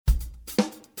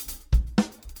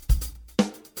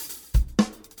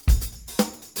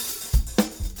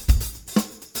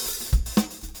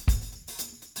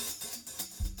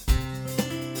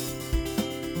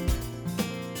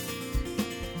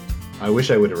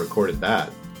wish I would have recorded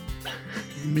that.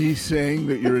 Me saying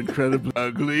that you're incredibly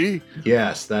ugly.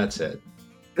 Yes, that's it.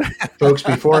 Folks,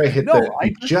 before I hit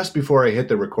just before I hit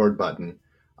the record button,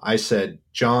 I said,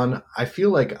 John, I feel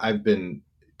like I've been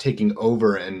taking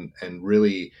over and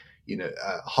really,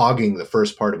 hogging the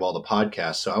first part of all the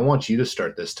podcasts. So I want you to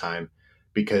start this time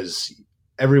because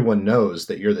everyone knows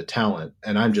that you're the talent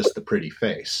and I'm just the pretty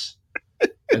face.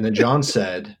 And then John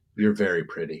said, you're very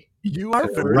pretty. You are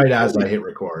very right pretty. As I hit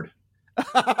record.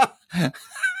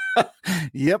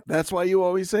 Yep, that's why you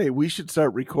always say we should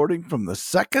start recording from the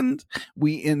second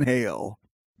we inhale.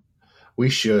 We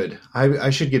should. I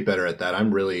should get better at that.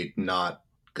 I'm really not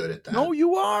good at that. No,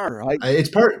 you are. It's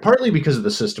partly because of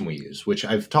the system we use, which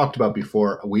I've talked about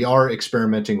before. We are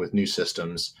experimenting with new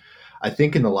systems. I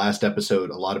think in the last episode,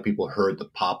 a lot of people heard the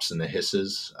pops and the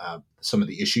hisses, some of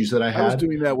the issues that I had. I was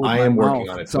doing that with I my am mouth, working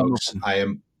on it, folks. I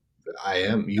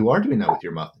am. You are doing that with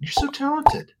your mouth. You're so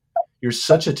talented. You're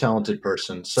such a talented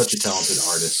person, such a talented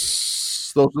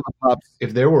artist. Those are the pops.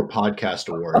 If there were podcast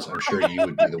awards, I'm sure you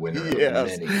would be the winner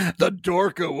yes. of many. The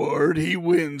Dork Award, he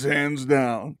wins hands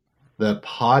down. The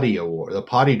Potty Award, the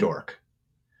Potty Dork.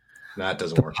 That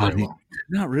doesn't work very well.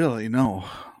 Not really, no.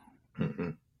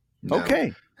 No.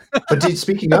 Okay. But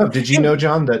speaking of, did you know,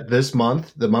 John, that this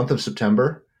month, the month of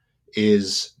September,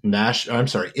 is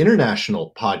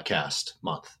International Podcast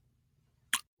Month?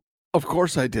 Of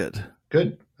course I did.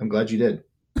 Good. I'm glad you did.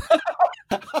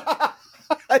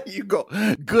 You go.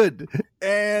 Good.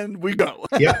 And we go.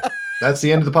 Yeah. That's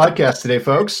the end of the podcast today,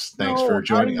 folks. Thanks for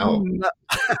joining.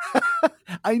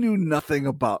 I knew nothing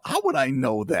about. How would I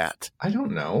know that? I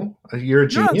don't know. You're a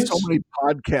genius. You're on so many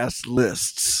podcast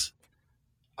lists.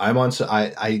 I'm on.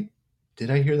 I did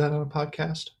I hear that on a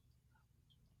podcast?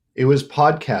 It was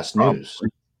podcast news.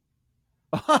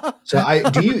 So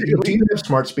do you have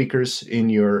smart speakers in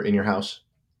your house?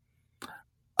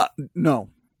 No.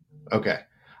 Okay.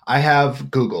 I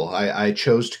have Google. I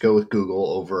chose to go with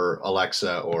Google over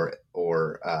Alexa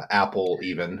or Apple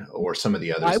even, or some of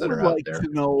the others that are out there. I would like to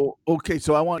know. Okay,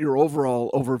 so I want your overall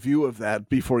overview of that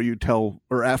before you tell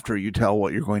or after you tell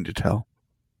what you're going to tell.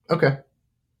 Okay.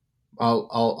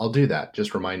 I'll do that.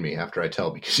 Just remind me after I tell,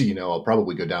 because I'll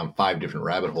probably go down 5 different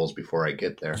rabbit holes before I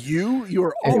get there.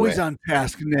 You're always on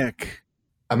task, Nick.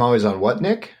 I'm always on what,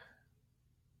 Nick?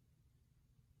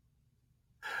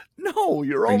 No,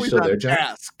 you're always on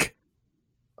task.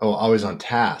 Oh, always on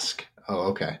task. Oh,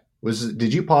 okay.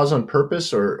 Did you pause on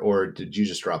purpose or did you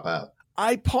just drop out?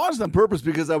 I paused on purpose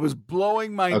because I was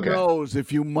blowing my nose,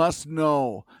 if you must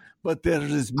know. But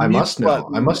there's this I must know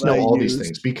all these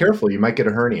things. Be careful, you might get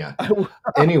a hernia.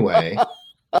 Anyway.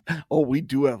 Oh, we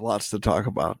do have lots to talk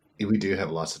about. We do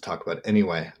have lots to talk about.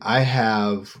 Anyway, I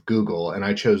have Google, and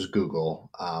I chose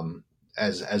Google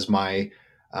as my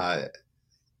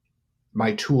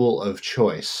my tool of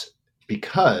choice,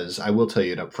 because I will tell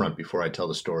you it up front before I tell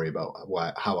the story about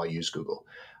how I use Google.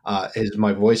 Is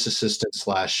my voice assistant /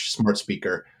 smart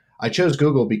speaker. I chose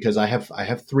Google because I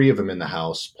have 3 of them in the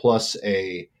house, plus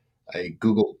a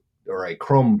Google or a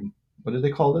Chrome. What do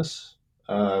they call this?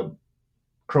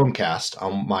 Chromecast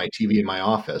on my TV in my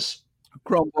office.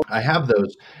 Chromebook. I have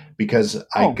those because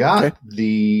I got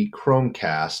the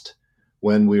Chromecast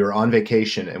when we were on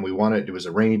vacation and it was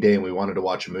a rainy day and we wanted to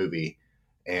watch a movie,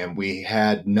 and we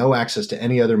had no access to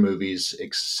any other movies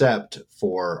except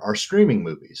for our streaming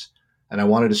movies. And I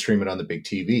wanted to stream it on the big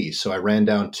TV. So I ran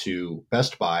down to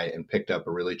Best Buy and picked up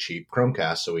a really cheap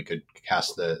Chromecast so we could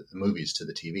cast the movies to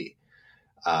the TV.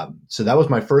 So that was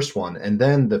my first one. And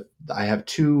then I have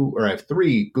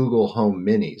 3 Google Home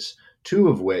Minis, 2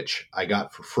 of which I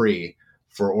got for free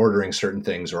for ordering certain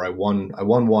things, or I won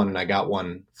one and I got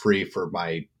one free for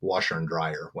my washer and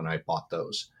dryer when I bought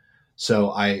those.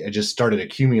 So I just started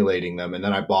accumulating them, and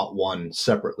then I bought one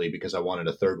separately because I wanted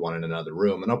a third one in another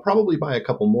room. And I'll probably buy a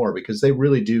couple more because they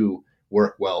really do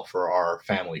work well for our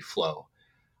family flow.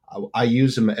 I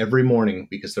use them every morning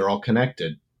because they're all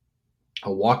connected.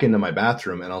 I'll walk into my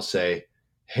bathroom and I'll say,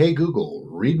 hey, Google,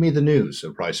 read me the news.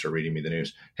 It'll probably start reading me the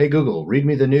news. Hey, Google, read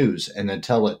me the news, and then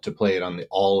tell it to play it on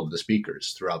all of the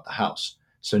speakers throughout the house.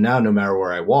 So now no matter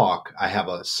where I walk, I have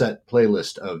a set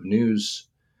playlist of news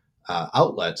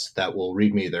outlets that will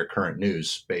read me their current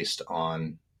news based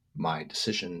on my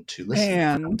decision to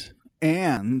listen.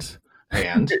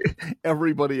 And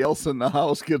everybody else in the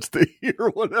house gets to hear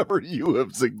whatever you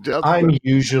have suggested. I'm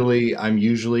usually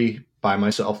by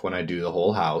myself when I do the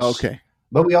whole house. Okay.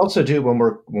 But we also do when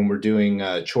we're doing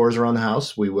chores around the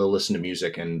house, we will listen to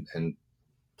music and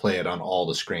play it on all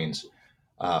the screens,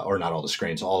 or not all the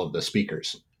screens, all of the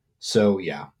speakers. So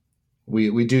yeah,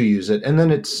 we do use it, and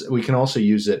then we can also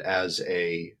use it as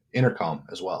a intercom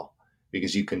as well.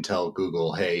 because you can tell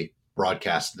Google, hey,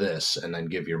 broadcast this, and then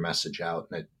give your message out.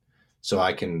 And so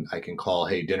I can call,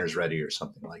 hey, dinner's ready or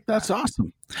something like that. That's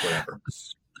awesome. Whatever.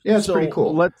 Yeah, it's pretty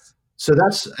cool. So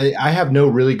I have no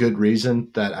really good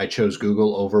reason that I chose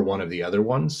Google over one of the other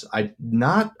ones. I'm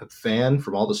not a fan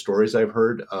from all the stories I've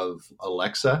heard of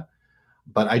Alexa,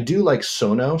 but I do like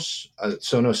Sonos.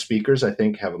 Sonos speakers, I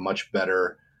think, have a much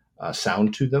better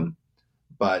sound to them,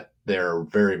 but they're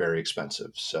very, very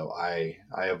expensive. So I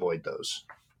avoid those.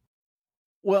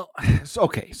 Well,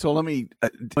 okay. So let me,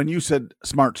 when you said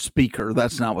smart speaker,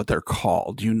 that's not what they're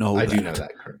called. You know, I do know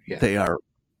that. Yeah. They are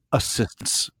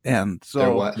assistants. And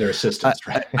so they're assistants,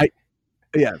 right?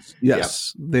 Yes, yep.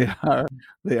 They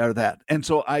are that. And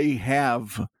so I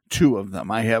have two of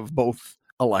them. I have both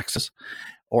Alexas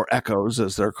or Echoes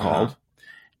as they're called. Uh-huh.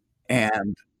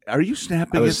 And are you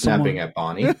snapping? I was snapping at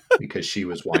Bonnie because she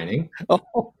was whining.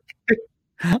 Oh,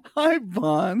 hi,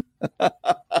 Bon.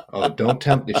 Oh, don't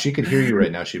tempt. If she could hear you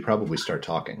right now, she'd probably start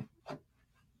talking.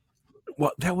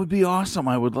 Well, that would be awesome.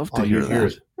 I would love to hear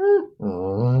that.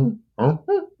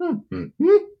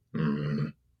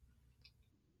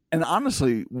 And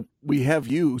honestly, we have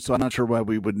you, so I'm not sure why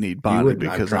we would need Bonnie.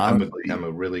 Because I'm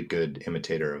a really good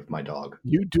imitator of my dog.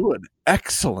 You do an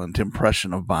excellent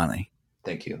impression of Bonnie.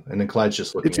 Thank you. And then Clyde's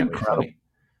just looking at me funny.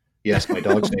 Yes, my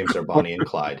dogs' names are Bonnie and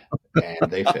Clyde,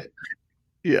 and they fit.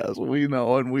 Yes, we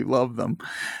know, and we love them.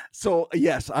 So,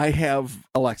 yes, I have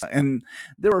Alexa, and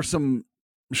there are some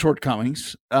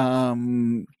shortcomings,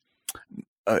 for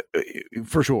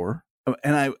sure.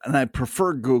 And I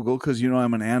prefer Google because,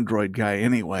 I'm an Android guy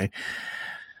anyway.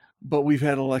 But we've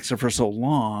had Alexa for so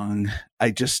long, I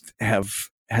just have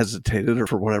hesitated, or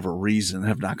for whatever reason,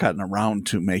 have not gotten around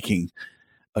to making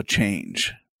a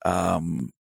change.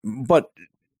 But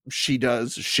she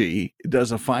does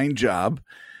a fine job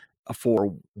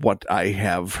for what I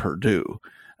have her do.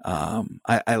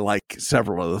 I like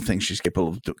several of the things she's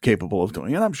capable of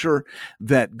doing, and I'm sure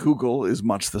that Google is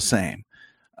much the same.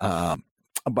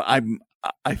 But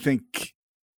I think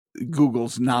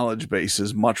Google's knowledge base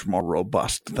is much more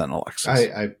robust than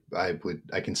Alexa's.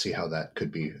 I can see how that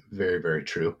could be very, very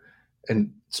true.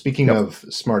 And speaking of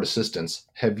smart assistants,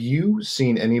 have you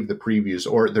seen any of the previews?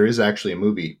 Or there is actually a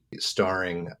movie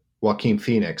starring Joaquin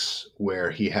Phoenix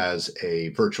where he has a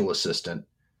virtual assistant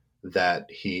that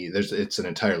it's an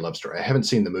entire love story. I haven't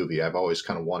seen the movie. I've always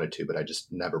kind of wanted to, but I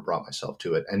just never brought myself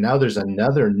to it. And now there's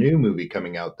another new movie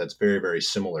coming out that's very, very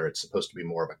similar. It's supposed to be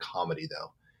more of a comedy,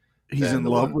 though. He's in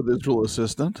love with his digital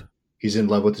assistant? He's in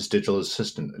love with his digital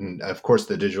assistant. And, of course,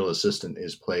 the digital assistant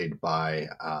is played by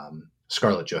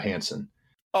Scarlett Johansson.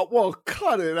 Oh, well,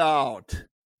 cut it out.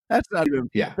 That's not even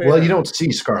fair. Well, you don't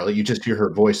see Scarlett. You just hear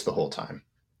her voice the whole time.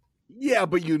 Yeah,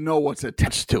 but you know what's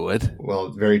attached to it. Well,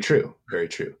 very true. Very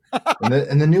true.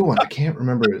 And the new one, I can't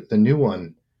remember the new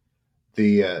one.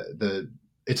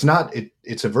 It's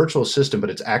a virtual assistant, but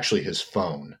it's actually his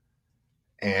phone.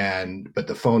 But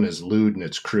the phone is lewd and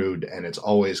it's crude and it's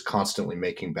always constantly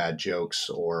making bad jokes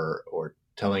or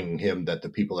telling him that the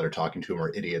people that are talking to him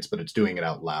are idiots, but it's doing it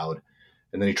out loud.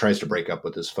 And then he tries to break up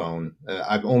with his phone.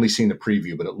 I've only seen the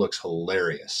preview, but it looks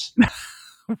hilarious.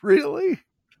 Really?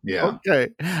 Yeah. Okay.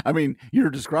 I mean, you're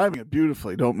describing it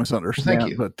beautifully. Don't misunderstand. Thank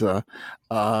you. But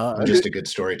I'm just a good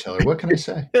storyteller. What can I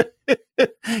say?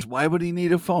 Why would he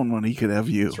need a phone when he could have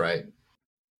you? That's right.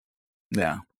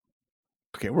 Yeah.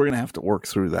 Okay, we're gonna have to work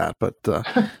through that. But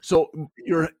so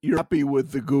you're happy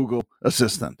with the Google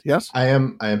Assistant, yes? I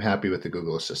am happy with the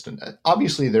Google Assistant.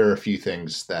 Obviously, there are a few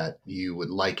things that you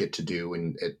would like it to do,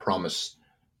 and it promises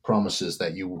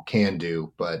that you can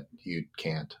do, but you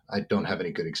can't. I don't have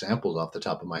any good examples off the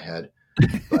top of my head.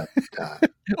 But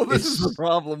well, this is the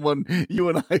problem when you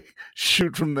and I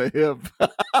shoot from the hip,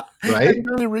 right? Have you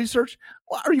really research?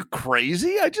 Well, are you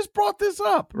crazy? I just brought this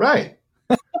up, right?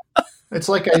 It's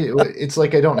like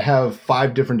I don't have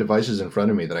 5 different devices in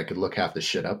front of me that I could look half the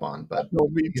shit up on. But no,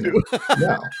 me too.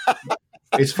 No,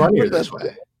 it's funnier this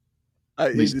way.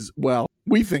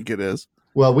 We think it is.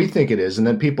 Well, we think it is, and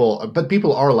then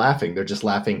people are laughing. They're just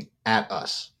laughing at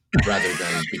us rather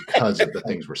than because of the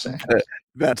things we're saying.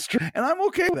 That's true, and I'm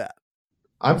okay with that.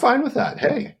 I'm fine with that.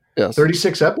 Hey, yes.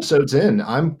 36 episodes in,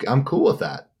 I'm cool with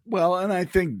that. Well, and I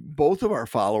think both of our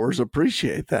followers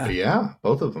appreciate that. Yeah,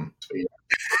 both of them.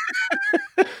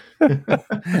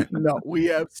 No, we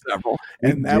have several,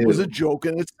 and that was a joke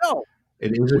in itself.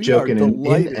 It is a joke in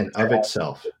and of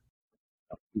itself.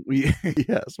 We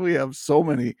have so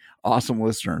many awesome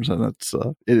listeners, and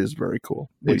it is very cool.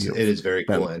 It is very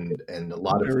cool, and a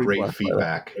lot of great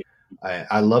feedback.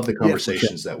 I love the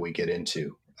conversations that we get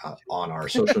into on our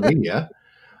social media.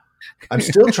 I'm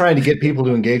still trying to get people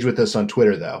to engage with us on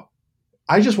Twitter, though.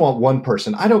 I just want one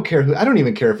person. I don't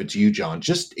even care if it's you, John.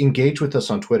 Just engage with us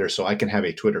on Twitter so I can have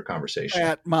a Twitter conversation.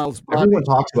 At Miles Everyone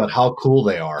talks about how cool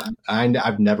they are.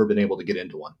 I've never been able to get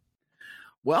into one.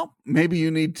 Well, maybe you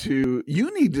need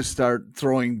to start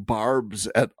throwing barbs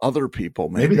at other people.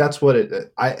 Maybe that's what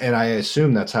I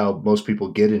assume that's how most people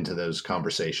get into those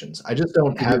conversations. I just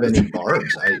don't have any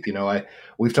barbs.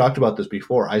 We've talked about this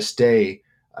before. I stay,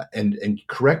 and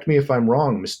correct me if I'm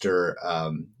wrong, Mr.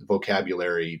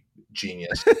 Vocabulary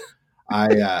Genius.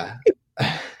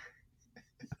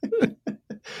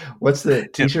 What's the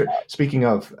t-shirt? Speaking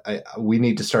of, we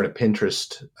need to start a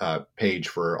Pinterest page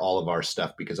for all of our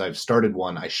stuff, because I've started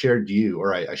one. I shared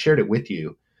it with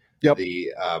you. Yep.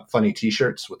 The funny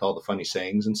t-shirts with all the funny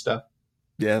sayings and stuff.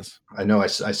 Yes. I know I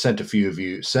sent a few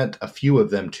of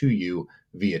them to you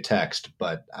via text,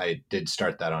 but I did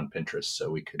start that on Pinterest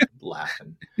so we could laugh.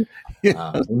 And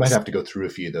we might have to go through a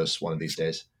few of those one of these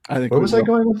days. Where was I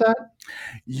going with that?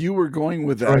 You were going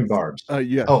with that. Throwing barbs.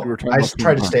 Yeah. I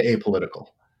try to stay apolitical.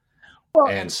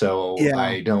 And so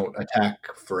I don't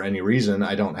attack for any reason.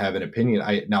 I don't have an opinion.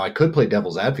 I could play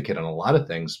devil's advocate on a lot of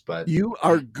things, but you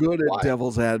are good at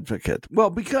devil's advocate. Well,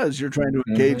 because you're trying to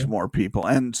engage more people.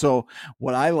 And so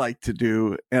what I like to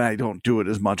do, and I don't do it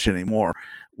as much anymore,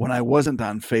 when I wasn't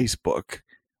on Facebook,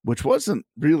 which wasn't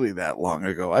really that long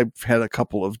ago, I've had a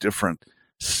couple of different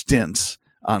stints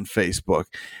on Facebook.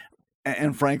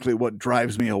 And frankly, what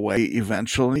drives me away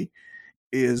eventually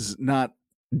is not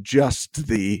just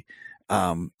the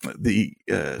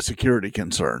security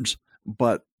concerns,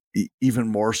 but even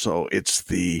more so, it's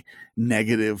the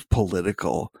negative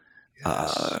political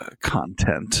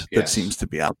content that seems to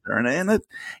be out there, and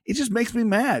it just makes me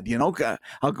mad. I'll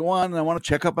go on and I want to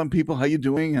check up on people, how you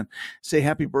doing, and say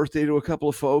happy birthday to a couple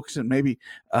of folks, and maybe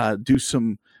do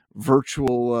some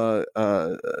virtual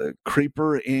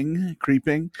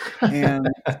creeping, and.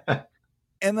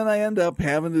 And then I end up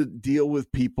having to deal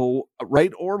with people,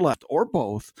 right or left or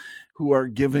both, who are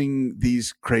giving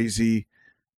these crazy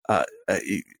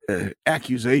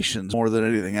accusations more than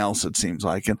anything else, it seems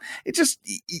like. And it just,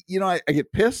 I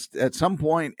get pissed at some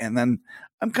point, and then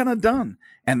I'm kind of done.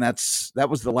 And that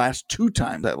was the last 2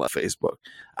 times I left Facebook.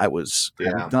 I was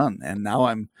kind of done. And now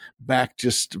I'm back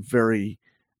just very,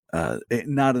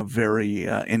 not a very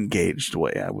engaged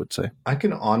way, I would say. I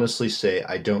can honestly say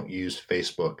I don't use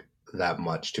Facebook that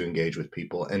much to engage with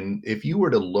people. And if you were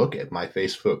to look at my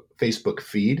Facebook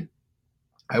feed,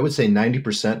 I would say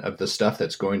 90% of the stuff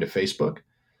that's going to Facebook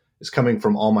is coming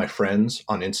from all my friends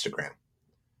on Instagram,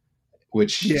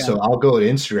 so I'll go to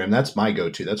Instagram. That's my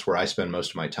go-to. That's where I spend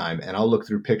most of my time. And I'll look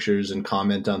through pictures and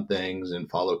comment on things and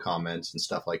follow comments and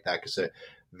stuff like that, because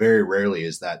very rarely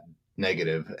is that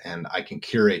negative. And I can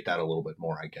curate that a little bit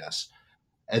more, I guess.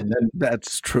 And then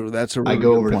that's true. That's a really I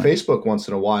go over point. to Facebook once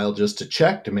in a while just to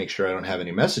check to make sure I don't have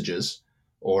any messages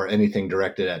or anything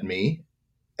directed at me.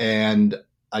 And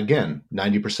again,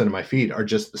 90% of my feed are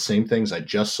just the same things I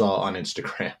just saw on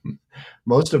Instagram.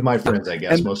 Most of my friends, I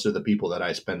guess, most of the people that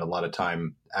I spend a lot of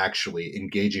time actually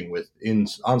engaging with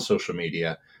on social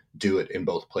media do it in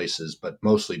both places, but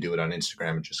mostly do it on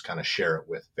Instagram and just kind of share it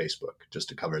with Facebook just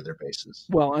to cover their bases.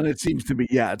 Well, and it seems to be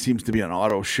an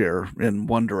auto share in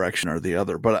one direction or the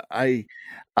other. But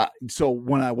so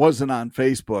when I wasn't on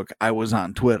Facebook, I was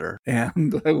on Twitter,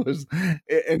 and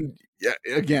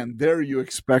again, there you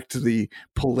expect the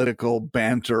political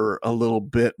banter a little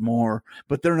bit more,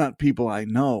 but they're not people I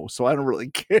know, so I don't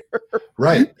really care.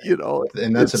 Right.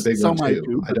 And that's a big one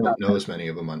too. I don't know as many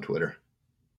of them on Twitter.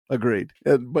 Agreed.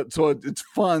 But so it's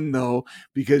fun though,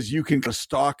 because you can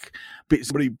stalk.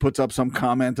 Somebody puts up some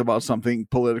comment about something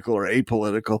political or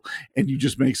apolitical, and you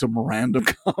just make some random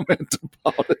comment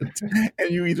about it,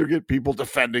 and you either get people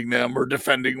defending them or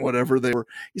defending whatever they were.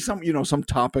 Some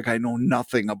topic I know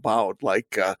nothing about,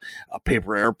 like a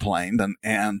paper airplane,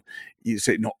 and you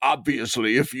say, no,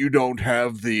 obviously, if you don't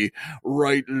have the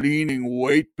right-leaning,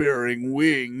 weight-bearing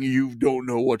wing, you don't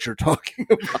know what you're talking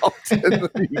about. And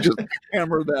then you just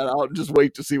hammer that out and just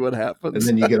wait to see what happens. And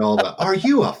then you get all the, are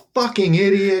you a fucking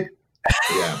idiot?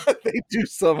 Yeah. They do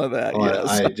some of that,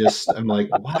 yes. I'm like,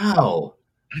 wow.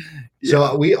 Yeah.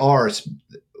 So we are,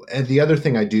 and the other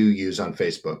thing I do use on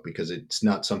Facebook, because it's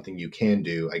not something you can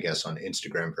do, I guess, on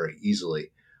Instagram very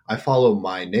easily, I follow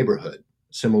my neighborhood.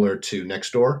 Similar to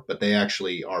Nextdoor, but they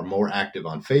actually are more active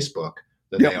on Facebook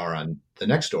than they are on the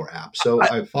Nextdoor app. So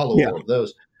I follow all of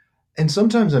those. And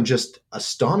sometimes I'm just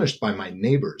astonished by my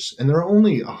neighbors. And there are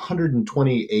only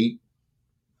 128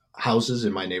 houses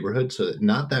in my neighborhood, so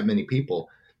not that many people.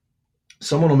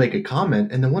 Someone will make a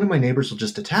comment, and then one of my neighbors will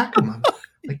just attack them. I'm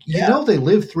like, they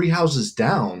live 3 houses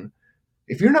down.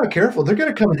 If you're not careful, they're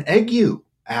going to come and egg you,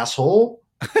 asshole.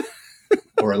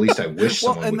 Or at least I wish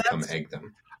someone would come egg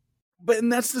them.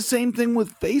 And that's the same thing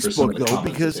with Facebook, though,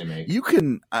 because you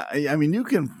can, you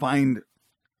can find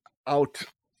out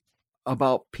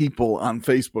about people on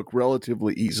Facebook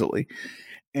relatively easily.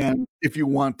 And if you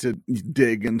want to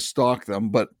dig and stalk them,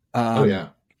 but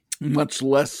much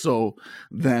less so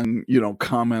than,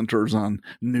 commenters on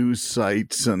news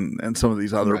sites and some of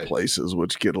these other places,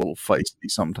 which get a little feisty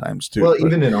sometimes too. Well,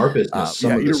 even in our business,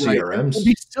 some of the CRMs. It'd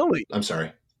be silly. I'm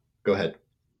sorry. Go ahead.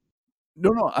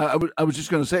 No. I was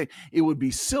just going to say it would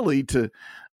be silly to,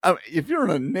 if you're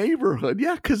in a neighborhood,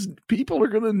 because people are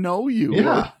going to know you.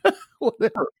 Yeah.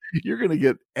 Whatever. You're going to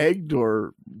get egged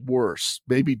or worse,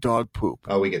 maybe dog poop.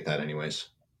 Oh, we get that anyways.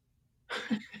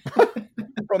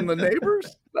 From the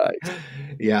neighbors? Nice.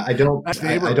 Yeah, I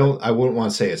wouldn't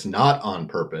want to say it's not on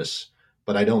purpose,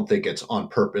 but I don't think it's on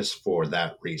purpose for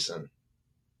that reason.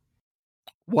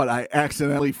 What, I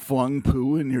accidentally flung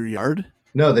poo in your yard?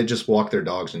 No, they just walk their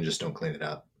dogs and just don't clean it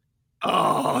up.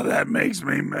 Oh, that makes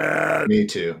me mad. Me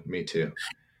too.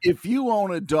 If you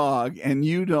own a dog and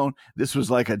you don't, this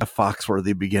was like a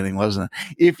Foxworthy beginning, wasn't it?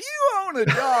 If you own a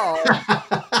dog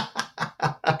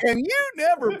and you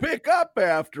never pick up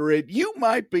after it, you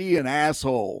might be an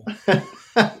asshole.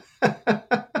 I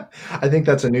think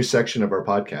that's a new section of our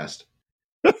podcast.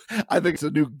 I think it's a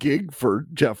new gig for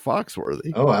Jeff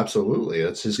Foxworthy. Oh, absolutely.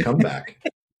 That's his comeback.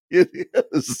 It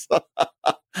is.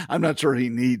 I'm not sure he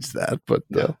needs that, but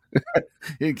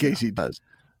in case he does.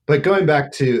 But going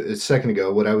back to a second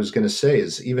ago, what I was going to say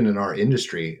is even in our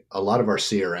industry, a lot of our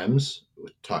CRMs,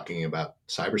 talking about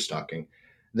cyber stalking,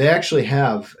 they actually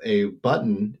have a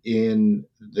button in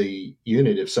the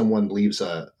unit. If someone leaves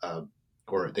or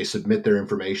they submit their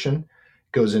information,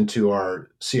 goes into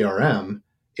our CRM.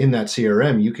 In that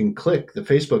CRM, you can click the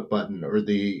Facebook button or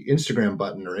the Instagram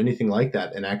button or anything like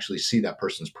that and actually see that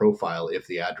person's profile if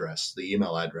the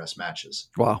email address matches.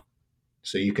 Wow.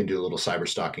 So you can do a little cyber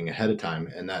stalking ahead of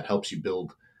time, and that helps you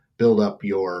build up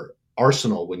your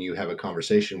arsenal when you have a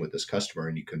conversation with this customer,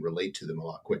 and you can relate to them a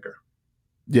lot quicker.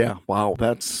 Yeah. Wow.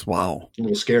 That's wow. A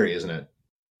little scary, isn't it?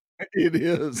 It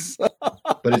is.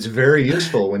 But it's very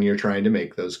useful when you're trying to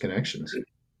make those connections.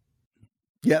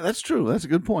 Yeah, that's true. That's a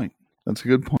good point. And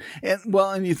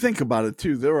you think about it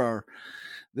too, there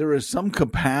is some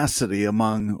capacity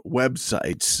among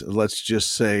websites, let's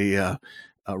just say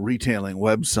retailing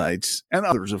websites and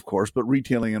others, of course, but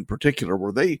retailing in particular,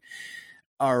 where they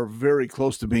are very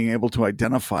close to being able to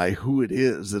identify who it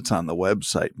is that's on the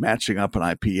website, matching up an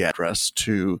IP address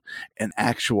to an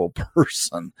actual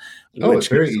person. Oh, it's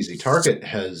very easy. Target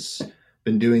has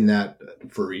been doing that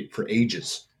for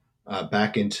ages.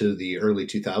 Back into the early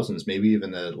 2000s, maybe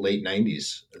even the late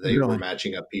 90s, they were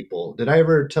matching up people. Did I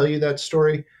ever tell you that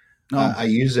story? No. I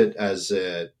use it as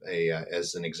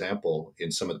as an example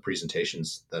in some of the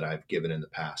presentations that I've given in the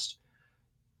past.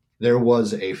 There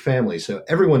was a family, so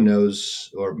everyone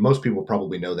knows, or most people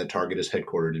probably know, that Target is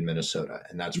headquartered in Minnesota,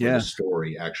 and that's where the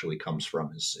story actually comes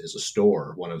from. Is a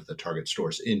store, one of the Target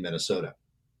stores in Minnesota.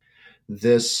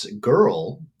 This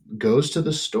girl goes to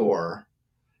the store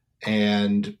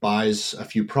and buys a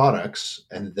few products,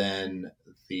 and then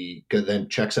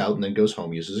checks out and then goes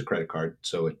home, uses a credit card.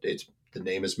 So it's the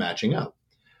name is matching up.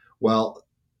 Well,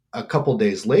 a couple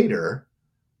days later,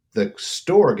 the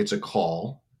store gets a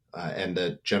call, and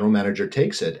the general manager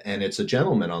takes it, and it's a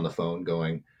gentleman on the phone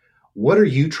going, "What are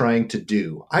you trying to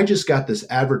do? I just got this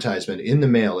advertisement in the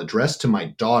mail addressed to my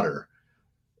daughter,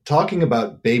 talking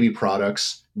about baby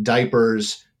products,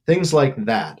 diapers, things like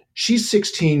that. She's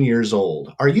 16 years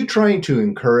old. Are you trying to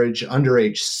encourage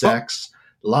underage sex?"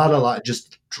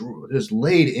 Just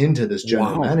laid into this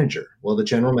general manager. Well, the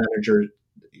general manager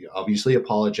obviously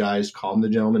apologized, calmed the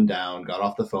gentleman down, got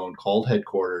off the phone, called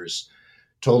headquarters,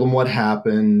 told him what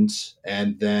happened,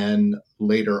 and then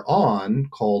later on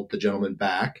called the gentleman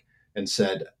back and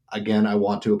said, "Again, I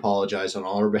want to apologize on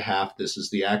all our behalf. This is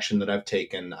the action that I've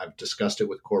taken. I've discussed it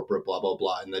with corporate, blah, blah,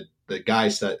 blah." And the guy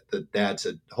said, the dad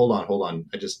said, hold on.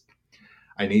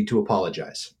 I need to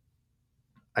apologize.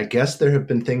 I guess there have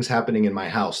been things happening in my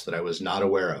house that I was not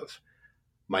aware of.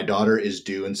 My daughter is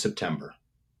due in September.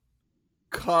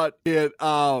 Cut it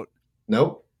out.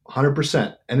 Nope,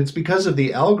 100%. And it's because of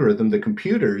the algorithm, the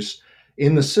computers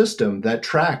in the system that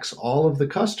tracks all of the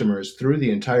customers through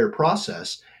the entire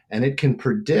process. And it can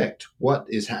predict what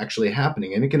is actually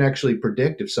happening. And it can actually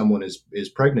predict if someone is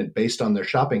pregnant based on their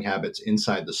shopping habits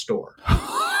inside the store.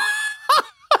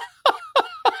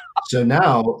 So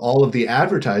now all of the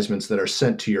advertisements that are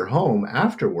sent to your home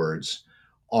afterwards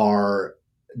are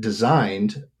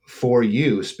designed for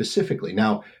you specifically.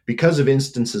 Now, because of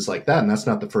instances like that, and that's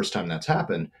not the first time that's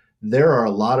happened, there are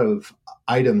a lot of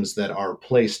items that are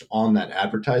placed on that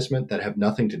advertisement that have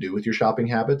nothing to do with your shopping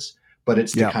habits, but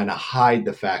it's to kind of hide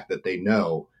the fact that they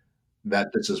know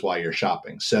that this is why you're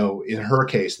shopping. So in her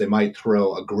case, they might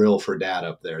throw a grill for dad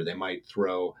up there. They might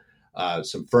throw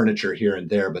some furniture here and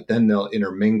there, but then they'll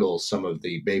intermingle some of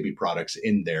the baby products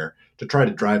in there to try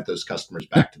to drive those customers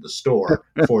back to the store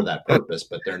for that purpose,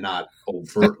 but they're not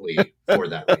overtly for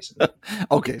that reason.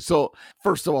 Okay, so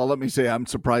first of all, let me say I'm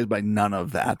surprised by none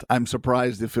of that. I'm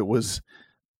surprised if it was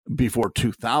before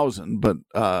 2000, but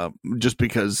just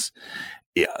because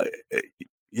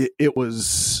it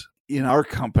was in our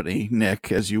company,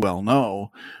 Nick, as you well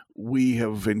know, we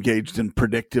have engaged in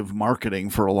predictive marketing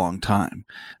for a long time.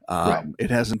 Right. It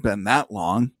hasn't been that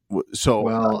long. So,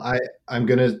 well, I'm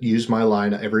going to use my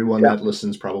line. Everyone that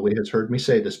listens probably has heard me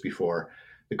say this before.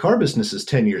 The car business is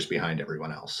 10 years behind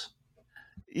everyone else.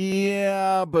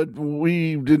 Yeah, but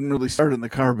we didn't really start in the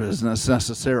car business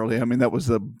necessarily. I mean, that was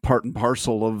the part and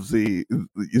parcel of the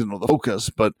focus,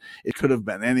 but it could have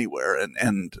been anywhere.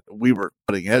 And we were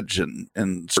cutting edge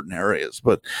in certain areas.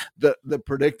 But the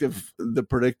predictive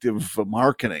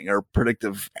marketing or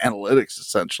predictive analytics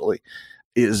essentially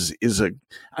is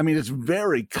it's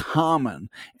very common,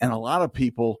 and a lot of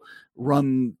people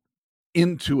run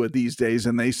into it these days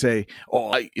and they say,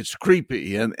 it's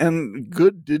creepy, and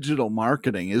good digital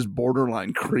marketing is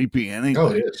borderline creepy anyway. Oh,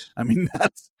 it is. I mean,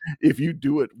 that's, if you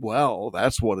do it well,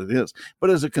 that's what it is. But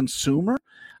as a consumer,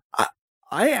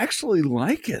 I actually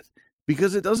like it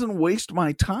because it doesn't waste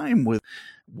my time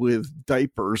with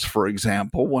diapers, for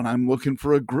example, when I'm looking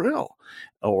for a grill,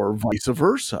 or vice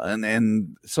versa.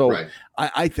 And so right.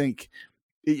 I think,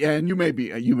 yeah, and you may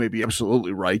be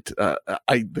absolutely right.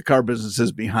 The car business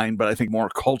is behind, but I think more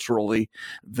culturally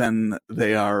than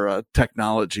they are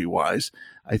technology wise.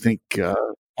 I think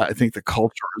the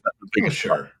culture is the biggest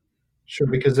part. Sure,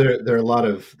 because there are a lot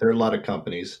of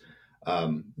companies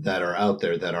that are out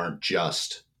there that aren't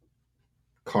just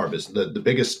car business. The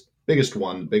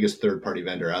biggest third party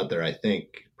vendor out there, I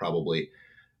think, probably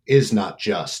is not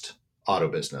just auto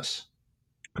business.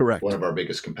 Correct. One of our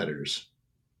biggest competitors.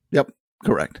 Yep.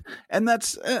 Correct. And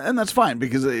that's fine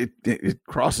because it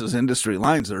crosses industry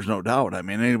lines. There's no doubt. I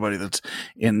mean, anybody that's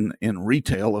in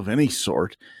retail of any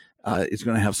sort is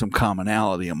going to have some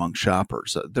commonality among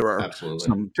shoppers. There are Absolutely.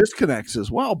 Some disconnects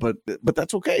as well, but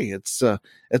that's okay. It's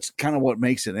kind of what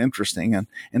makes it interesting.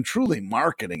 And truly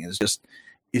marketing is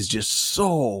just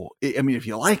so, I mean, if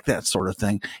you like that sort of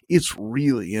thing, it's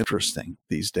really interesting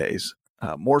these days,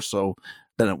 more so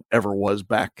than it ever was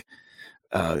back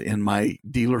in my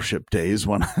dealership days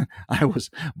when I was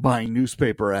buying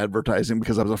newspaper advertising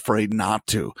because I was afraid not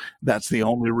to. That's the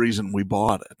only reason we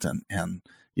bought it. And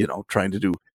trying to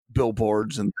do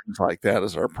billboards and things like that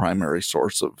as our primary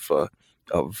source of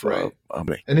right.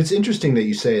 And it's interesting that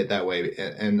you say it that way.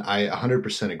 And I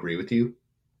 100% agree with you.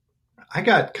 I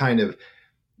got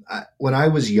when I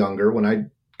was younger, when I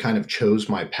kind of chose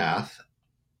my path,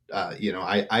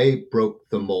 I broke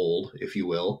the mold, if you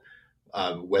will.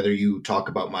 Whether you talk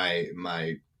about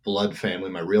my blood family,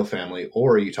 my real family,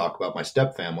 or you talk about my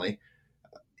step family,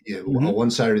 on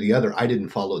one side or the other, I didn't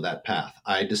follow that path.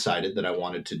 I decided that I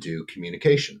wanted to do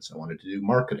communications. I wanted to do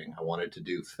marketing. I wanted to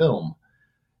do film.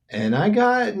 And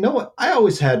I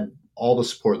always had all the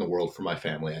support in the world from my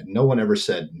family. No one ever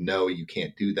said, no, you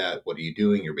can't do that. What are you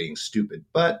doing? You're being stupid.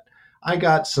 But I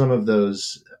got some of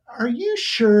those, are you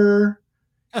sure?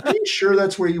 Are you sure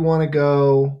that's where you want to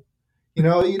go? You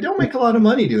don't make a lot of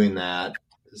money doing that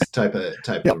type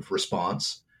of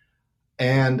response.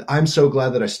 And I'm so glad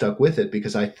that I stuck with it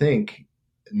because I think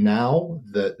now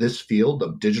that this field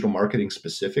of digital marketing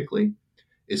specifically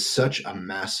is such a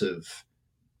massive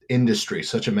industry,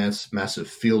 such a massive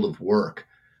field of work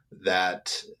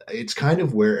that it's kind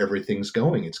of where everything's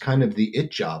going. It's kind of the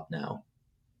it job now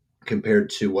compared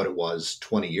to what it was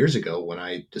 20 years ago when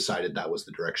I decided that was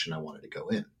the direction I wanted to go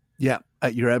in. Yeah,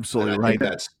 you're absolutely right.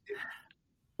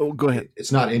 Oh, go ahead.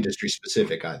 It's not industry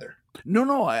specific either.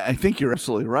 No, I think you're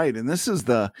absolutely right. And this is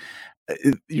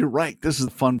you're right. This is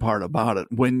the fun part about it.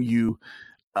 When you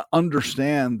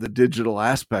understand the digital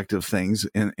aspect of things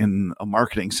in a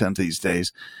marketing sense these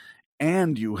days,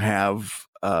 and you have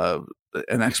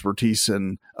an expertise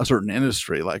in a certain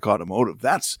industry like automotive,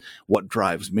 that's what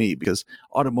drives me, because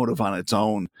automotive on its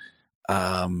own,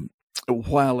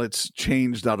 while it's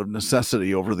changed out of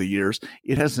necessity over the years,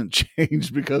 it hasn't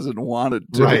changed because it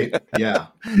wanted to. Right. Yeah.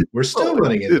 We're still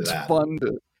running into that. It's fun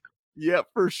to, yeah,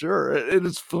 for sure.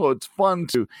 It's fun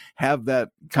to have that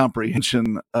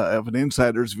comprehension of an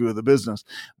insider's view of the business,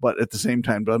 but at the same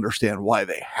time to understand why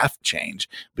they have to change,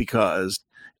 because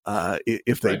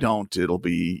if they don't, it'll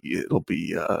be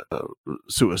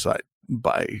suicide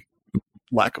by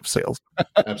lack of sales.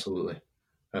 Absolutely.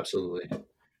 Absolutely.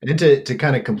 And to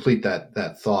kind of complete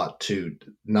that thought, to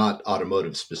not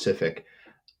automotive specific,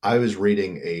 I was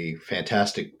reading a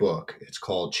fantastic book. It's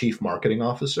called Chief Marketing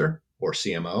Officer, or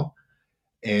CMO.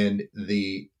 And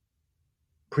the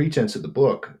pretense of the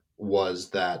book was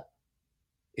that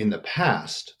in the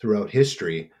past, throughout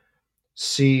history,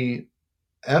 CFOs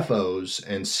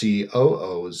and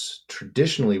COOs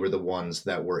traditionally were the ones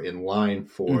that were in line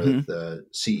for the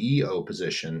CEO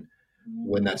position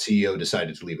when that CEO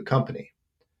decided to leave a company.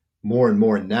 More and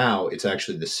more now, it's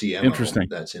actually the CMO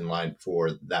that's in line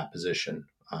for that position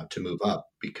to move up,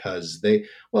 because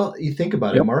you think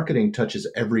about it, marketing touches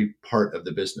every part of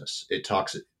the business. It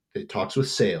talks with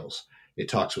sales. It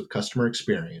talks with customer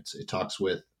experience. It talks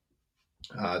with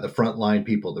the frontline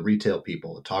people, the retail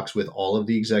people. It talks with all of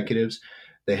the executives.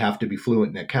 They have to be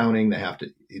fluent in accounting.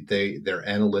 They're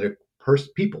analytic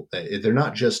people. They're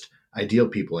not just ideal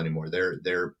people anymore.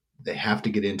 They have to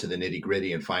get into the nitty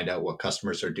gritty and find out what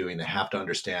customers are doing. They have to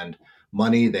understand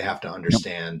money. They have to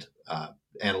understand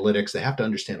analytics. They have to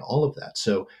understand all of that.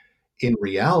 So in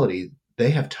reality, they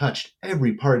have touched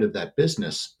every part of that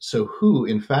business. So who,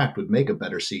 in fact, would make a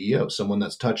better CEO? Someone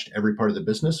that's touched every part of the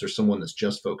business, or someone that's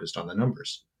just focused on the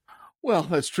numbers? Well,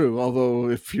 that's true. Although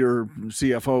if you're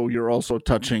CFO, you're also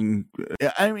touching,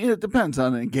 I mean, it depends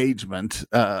on engagement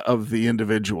of the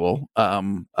individual.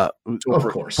 Of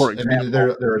course. For example, I mean,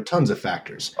 there are tons of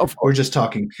factors. We're just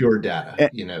talking pure data.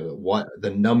 What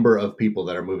the number of people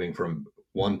that are moving from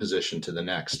one position to the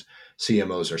next.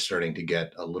 CMOs are starting to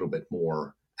get a little bit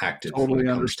more active. Totally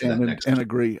understand and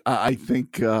agree. I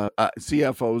think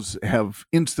CFOs have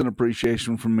instant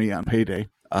appreciation from me on payday.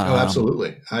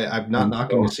 Absolutely. I'm not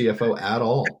knocking the CFO at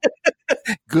all.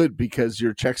 Good, because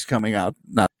your check's coming out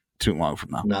not too long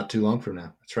from now. Not too long from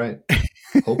now. That's right.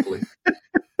 Hopefully.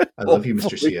 I love you,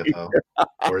 Mr. CFO.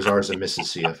 Or is ours a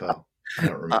Mrs. CFO? I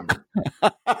don't remember.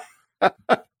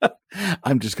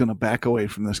 I'm just going to back away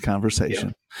from this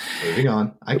conversation. Yep. Moving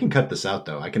on. I can cut this out,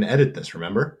 though. I can edit this,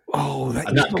 remember? Oh,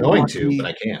 I'm not going to, but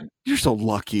I can. You're so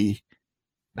lucky.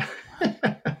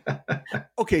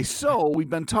 Okay, so we've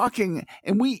been talking,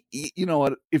 and you know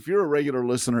what, if you're a regular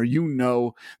listener, you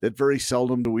know that very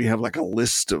seldom do we have like a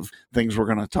list of things we're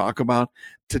going to talk about.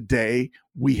 Today,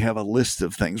 we have a list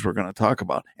of things we're going to talk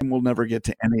about, and we'll never get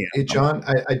to any of them. Hey, John,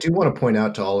 I do want to point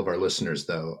out to all of our listeners,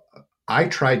 though, I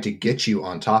tried to get you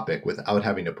on topic without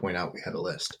having to point out we had a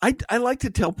list. I like to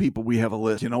tell people we have a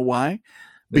list. You know why?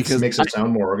 Because it makes it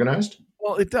sound more organized?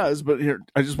 Well, it does, but here,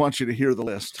 I just want you to hear the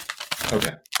list.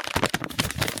 Okay.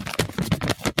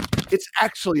 It's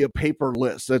actually a paper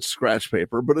list. That's scratch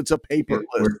paper, but it's a paper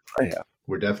list.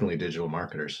 We're definitely digital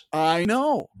marketers. I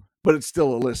know, but it's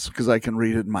still a list because I can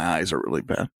read it and my eyes are really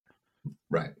bad.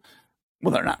 Right.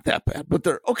 Well, they're not that bad, but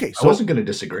they're okay. So I wasn't going to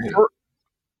disagree.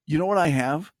 You know what I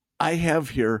have? I have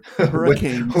here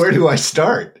hurricanes. Where do I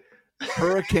start?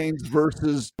 Hurricanes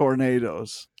versus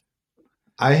tornadoes.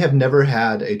 I have never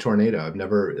had a tornado.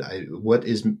 What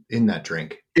is in that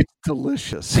drink? It's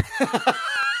delicious.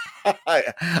 I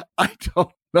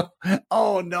don't know.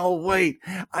 Oh, no, wait.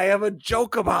 I have a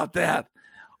joke about that.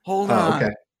 Hold on.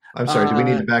 Okay. I'm sorry. Do we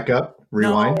need to back up?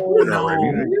 Rewind?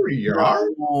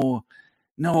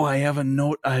 No, I have a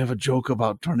note. I have a joke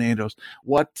about tornadoes.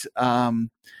 What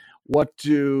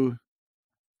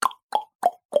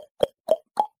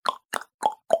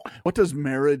does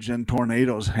marriage and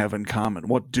tornadoes have in common?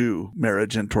 What do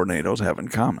marriage and tornadoes have in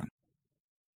common?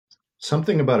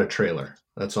 Something about a trailer.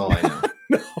 That's all I know.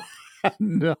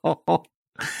 No.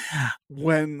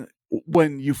 When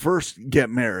you first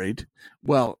get married,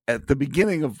 well, at the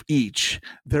beginning of each,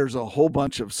 there's a whole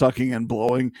bunch of sucking and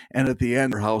blowing, and at the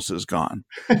end, your house is gone.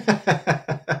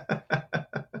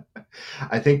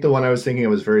 I think the one I was thinking of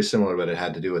was very similar, but it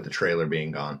had to do with the trailer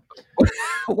being gone.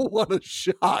 What a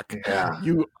shock. Yeah.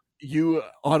 You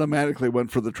automatically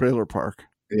went for the trailer park.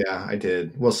 Yeah, I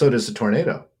did. Well, so does the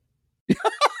tornado.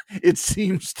 It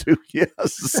seems to,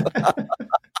 yes.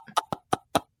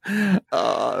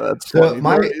 That's funny.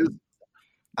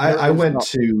 I went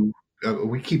to.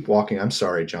 We keep walking. I'm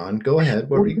sorry, John. Go ahead.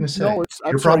 What were you going to say? No,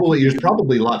 you're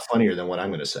probably a lot funnier than what I'm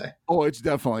going to say. Oh, it's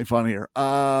definitely funnier.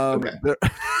 Okay.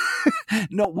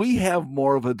 No, we have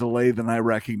more of a delay than I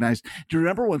recognized. Do you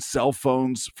remember when cell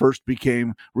phones first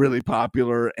became really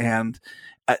popular, and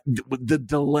the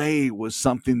delay was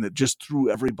something that just threw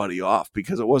everybody off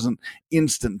because it wasn't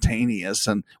instantaneous,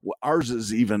 and ours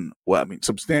is even,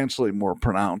 substantially more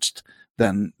pronounced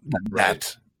than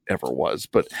that ever was.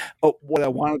 But what I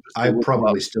wanted to say, I'm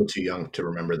probably still too young to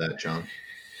remember that, John.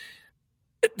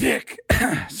 Dick,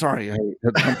 sorry, I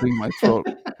had something in my throat.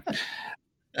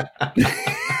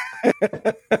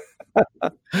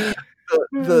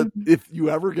 If you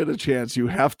ever get a chance, you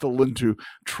have to listen to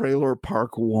Trailer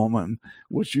Park Woman,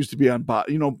 which used to be on Bob.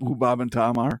 You know who Bob and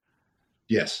Tom are?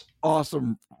 Yes.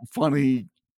 Awesome, funny.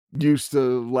 Used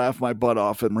to laugh my butt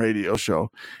off in radio show,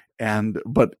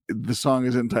 but the song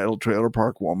is entitled Trailer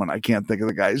Park Woman. I can't think of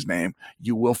the guy's name.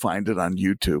 You will find it on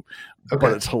YouTube,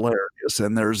 but it's hilarious.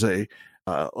 And there's a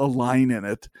line in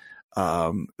it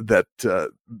that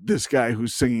this guy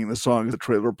who's singing the song is the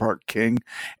Trailer Park King,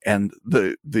 and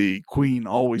the Queen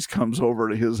always comes over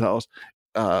to his house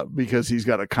because he's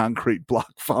got a concrete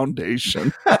block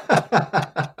foundation.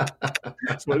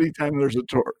 So anytime there's a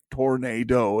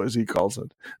tornado, as he calls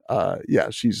it,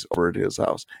 she's over at his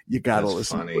house. You got to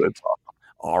listen to it. It's awesome.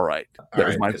 All right.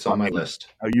 It's on my list.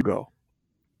 How you go?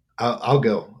 I'll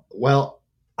go. Well,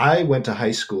 I went to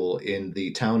high school in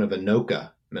the town of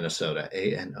Anoka, Minnesota,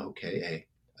 Anoka,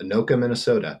 Anoka,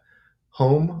 Minnesota,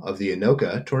 home of the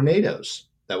Anoka Tornadoes.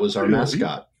 That was our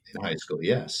mascot in high school.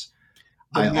 Yes.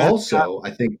 I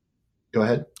think, go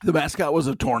ahead. The mascot was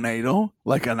a tornado,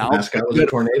 like an mascot was a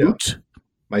tornado.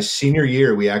 My senior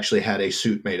year, we actually had a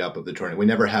suit made up of the tornado. We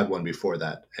never had one before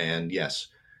that. And yes,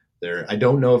 I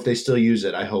don't know if they still use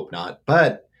it. I hope not.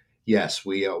 But yes,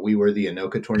 we were the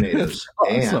Anoka Tornadoes.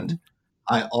 Awesome. And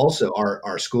I also,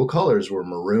 our school colors were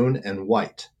maroon and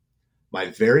white. My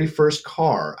very first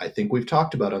car, I think we've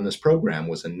talked about on this program,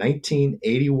 was a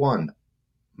 1981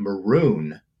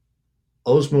 maroon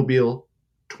Oldsmobile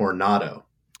Toronado.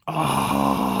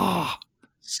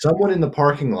 Someone in the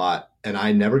parking lot, and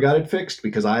I never got it fixed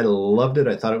because I loved it.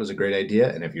 I thought it was a great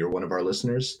idea. And if you're one of our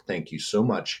listeners, thank you so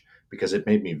much because it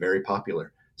made me very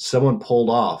popular. Someone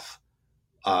pulled off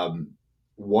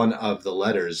one of the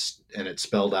letters and it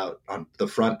spelled out on the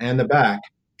front and the back,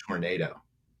 tornado.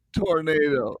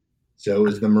 So it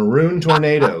was the maroon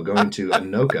tornado going to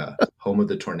Anoka, home of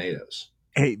the Tornadoes.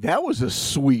 Hey, that was a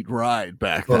sweet ride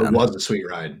back then. It was a sweet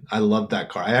ride. I loved that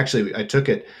car. I took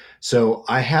it. So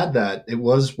I had that. It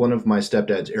was one of my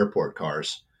stepdad's airport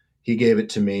cars. He gave it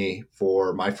to me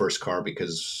for my first car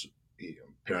because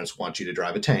parents want you to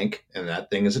drive a tank, and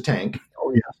that thing is a tank.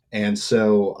 Oh, yeah. And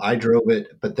so I drove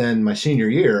it. But then my senior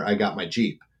year, I got my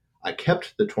Jeep. I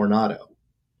kept the Tornado.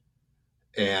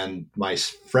 And my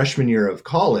freshman year of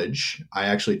college, I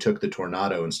actually took the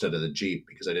Tornado instead of the Jeep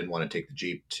because I didn't want to take the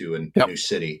Jeep to a new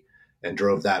city, and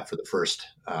drove that for the first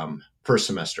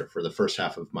semester, for the first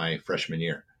half of my freshman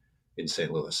year in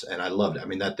St. Louis. And I loved it. I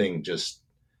mean, that thing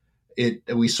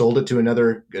we sold it to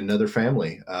another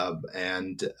family.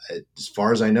 And as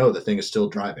far as I know, the thing is still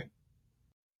driving.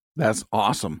 That's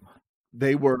awesome.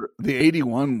 The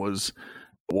 81 was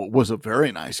a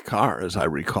very nice car, as I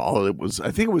recall.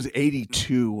 I think it was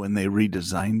 82 when they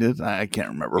redesigned it. I can't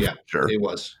remember for sure. It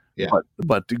was. Yeah.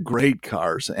 But the great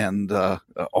cars. And,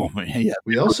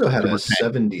 we also had a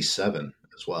 77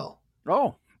 as well.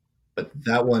 Oh. But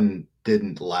that one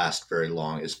didn't last very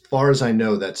long. As far as I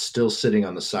know, that's still sitting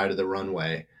on the side of the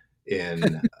runway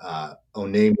in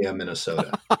Onamia,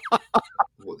 Minnesota.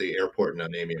 The airport in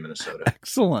Onamia, Minnesota.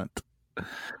 Excellent.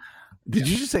 Did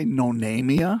you just say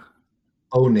Nonamia?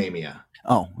 Onamia.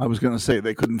 Oh, I was going to say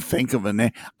they couldn't think of a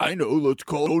name. I know, let's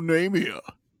call Onamia.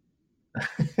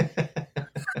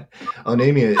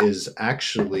 Onamia is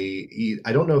actually,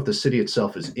 I don't know if the city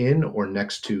itself is in or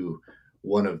next to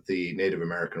one of the Native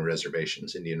American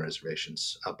reservations, Indian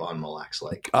reservations up on Mille Lacs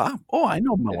Lake. I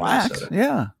know Mille Lacs.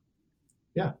 Yeah.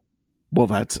 Yeah. Well,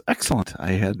 that's excellent.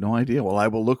 I had no idea. Well, I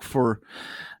will look for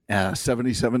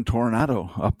 77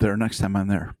 Toronado up there next time I'm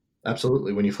there.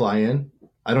 Absolutely. When you fly in,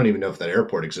 I don't even know if that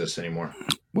airport exists anymore.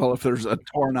 Well, if there's a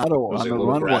Toronado on the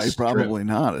runway, probably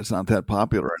not. It's not that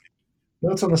popular anymore.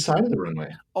 No, it's on the side of the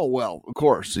runway. Oh, well, of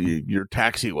course. Your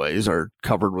taxiways are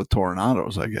covered with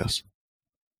Toronados, I guess.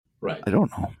 Right. I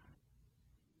don't know.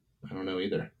 I don't know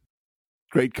either.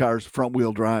 Great cars,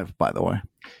 front-wheel drive, by the way.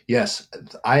 Yes.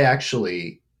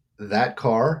 That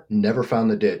car never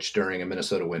found the ditch during a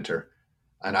Minnesota winter.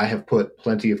 And I have put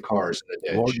plenty of cars in the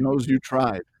ditch. Lord knows you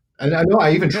tried. And I know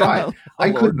I even tried. I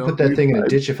couldn't put that thing in a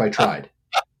ditch if I tried.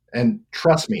 And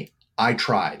trust me, I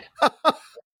tried.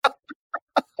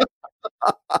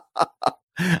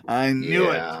 I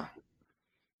knew it.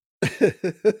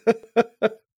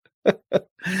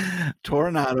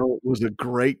 Toronado was a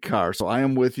great car, so I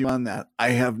am with you on that. I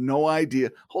have no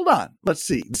idea. Hold on. Let's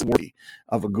see. It's worthy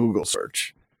of a Google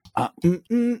search. There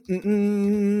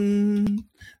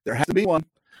has to be one.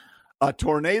 A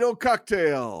tornado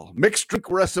cocktail, mixed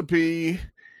drink recipe.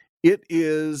 It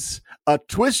is a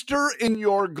twister in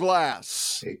your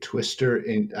glass. A twister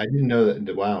I didn't know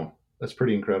that. Wow. That's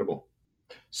pretty incredible.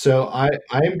 So I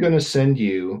am going to send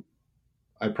you,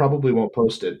 I probably won't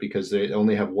post it because they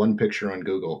only have one picture on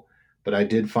Google, but I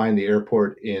did find the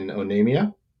airport in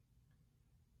Onamia,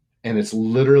 and it's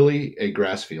literally a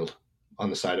grass field on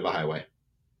the side of a highway.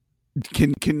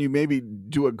 Can you maybe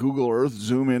do a Google Earth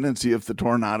zoom in and see if the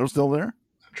Toronado's still there?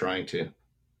 I'm trying to.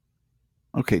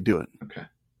 Okay, do it. Okay.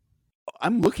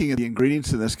 I'm looking at the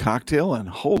ingredients in this cocktail, and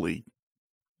holy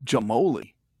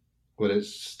jamoli.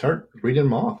 Start reading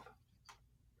them off.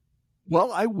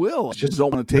 Well, I will. I just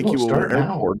don't want to take you over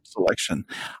now. airport selection.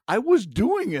 I was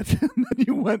doing it, and then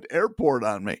you went airport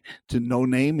on me to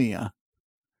Nonamia.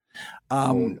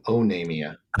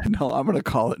 Onamia. No, I'm going to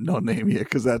call it Nonamia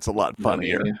because that's a lot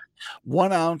funnier. Nonamia.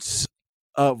 1 ounce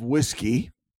of whiskey,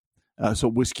 so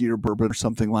whiskey or bourbon or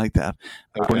something like that,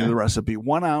 according to the recipe.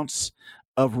 1 ounce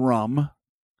of rum,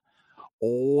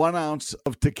 1 ounce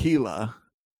of tequila,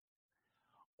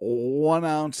 1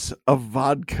 ounce of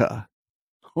vodka.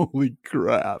 Holy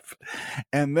crap.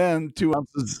 And then 2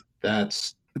 ounces.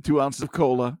 That's 2 ounces of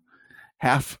cola,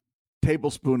 half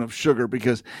tablespoon of sugar,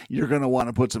 because you're going to want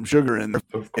to put some sugar in there.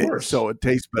 Of course. So it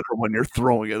tastes better when you're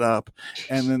throwing it up.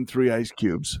 And then 3 ice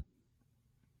cubes.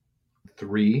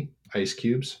 3 ice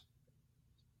cubes?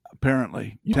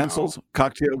 Apparently. Utensils,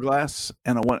 cocktail glass,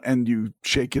 and you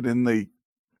shake it in the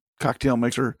cocktail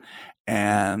mixer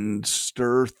and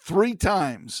stir 3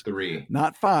 times. 3.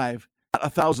 Not 5. Not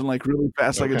 1,000 like really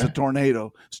fast, like it's a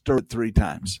tornado. Stir it 3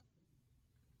 times.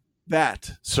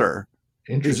 That, sir,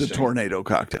 is a tornado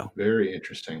cocktail. Very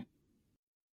interesting.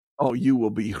 Oh, you will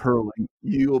be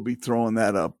throwing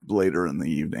that up later in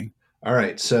the evening. All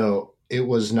right. So it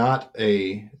was not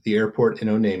the airport in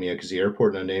Onamia, because the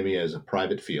airport in Onamia is a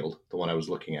private field, the one I was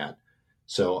looking at.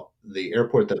 So the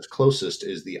airport that's closest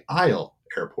is the Isle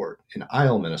Airport in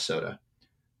Isle, Minnesota.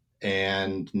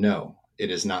 And no, it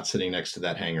is not sitting next to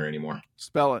that hangar anymore.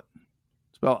 Spell it.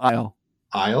 Spell Isle.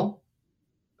 Isle?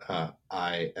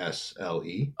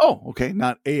 I-S-L-E. Oh, okay.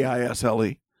 Not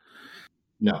A-I-S-L-E.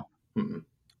 No. Mm-mm.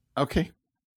 Okay.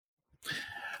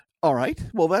 All right.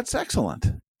 Well, that's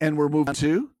excellent. And we're moving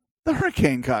to the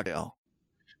hurricane cocktail.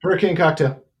 Hurricane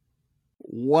cocktail.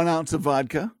 1 ounce of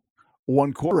vodka,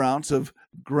 1/4 ounce of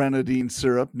grenadine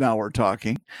syrup. Now we're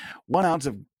talking. 1 ounce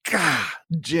of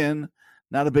gin.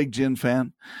 Not a big gin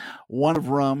fan. 1 of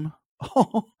rum.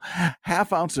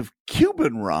 Half ounce of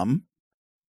Cuban rum.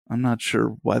 I'm not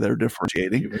sure why they're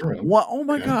differentiating. Oh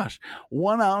my gosh.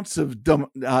 1 ounce of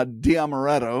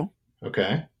D'Amaretto.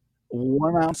 Okay.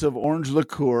 1 ounce of orange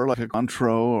liqueur, like a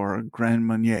Cointreau or a Grand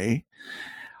Marnier.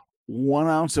 1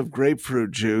 ounce of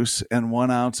grapefruit juice and 1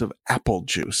 ounce of apple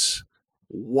juice.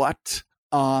 What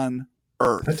on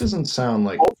earth? That doesn't sound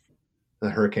like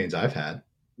the hurricanes I've had.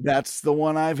 That's the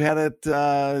one I've had at,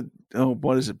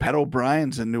 what is it? Pat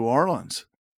O'Brien's in New Orleans.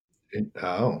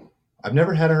 I've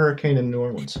never had a hurricane in New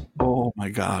Orleans. Oh my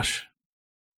gosh.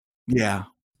 Yeah.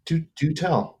 Do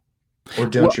tell. Or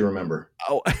don't you remember?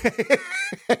 Oh,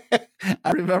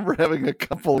 I remember having a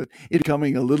couple, it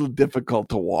becoming a little difficult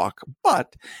to walk.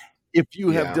 But if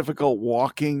you have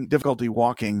difficulty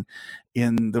walking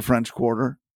in the French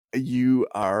Quarter, you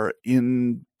are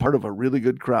in part of a really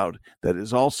good crowd that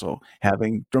is also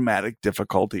having dramatic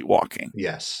difficulty walking.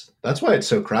 Yes. That's why it's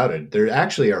so crowded. There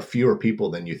actually are fewer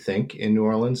people than you think in New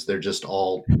Orleans. They're just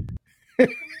all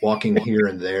walking here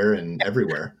and there and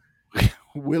everywhere.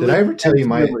 Did I ever tell you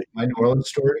my New Orleans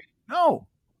story? No.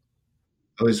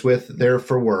 I was there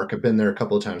for work. I've been there a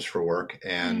couple of times for work.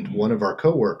 And one of our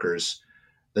coworkers,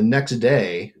 the next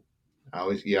day,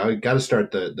 I got to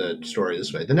start the story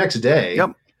this way. The next day,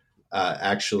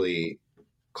 actually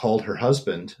called her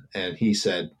husband and he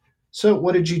said, "So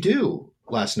what did you do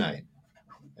last night?"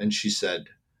 And she said,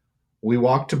 "We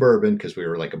walked to Bourbon," because we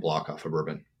were like a block off of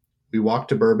Bourbon. "We walked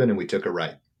to Bourbon and we took a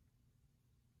right."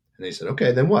 And they said,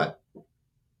 "Okay, then what?"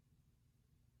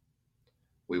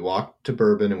 "We walked to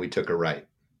Bourbon and we took a right,"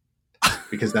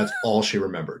 because that's all she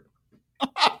remembered.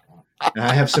 And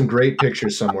I have some great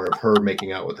pictures somewhere of her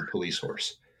making out with a police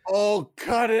horse. Oh,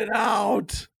 cut it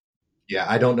out. Yeah,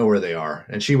 I don't know where they are.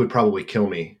 And she would probably kill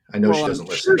me. I know she doesn't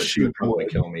listen, but she would probably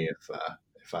kill me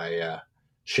if I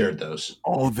shared those.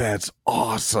 Oh, that's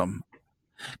awesome.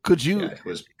 Could you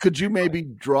maybe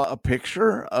draw a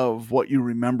picture of what you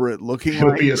remember it looking like? It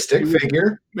would be a stick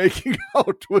figure. Making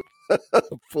out with a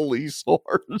police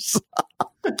horse.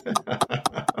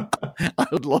 I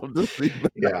would love to see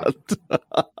that. Yeah.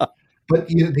 But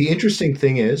the interesting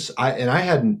thing is, I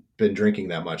hadn't been drinking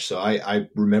that much, so I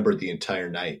remembered the entire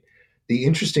night. The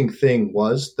interesting thing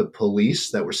was the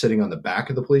police that were sitting on the back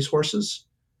of the police horses,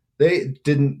 they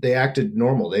acted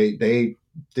normal. They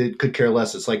could care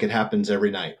less. It's like it happens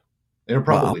every night. And it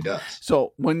probably does.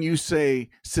 So when you say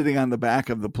sitting on the back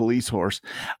of the police horse,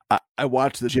 I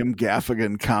watched the Jim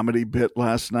Gaffigan comedy bit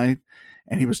last night,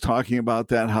 and he was talking about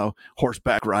that, how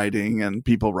horseback riding and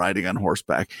people riding on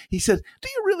horseback. He said, do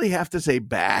you really have to say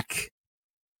back?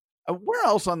 Where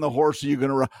else on the horse are you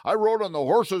going to ride? I rode on the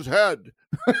horse's head.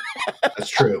 That's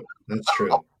true. That's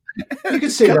true. You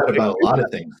could say that about a lot of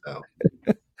things, though.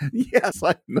 Yes,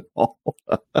 I know.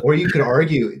 Or you could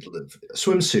argue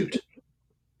swimsuit.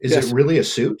 Is it really a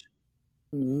suit?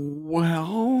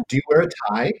 Well, do you wear a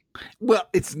tie? Well,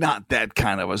 it's not that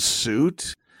kind of a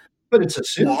suit. But it's a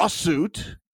suit.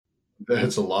 Lawsuit.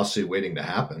 It's a lawsuit waiting to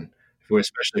happen.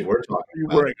 Especially if we're talking You're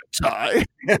about wearing a tie.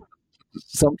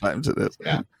 Sometimes it is.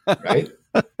 Yeah, right?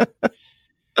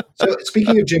 So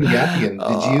speaking of Jim Gaffigan,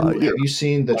 have you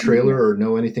seen the trailer or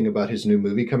know anything about his new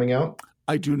movie coming out?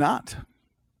 I do not.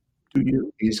 Do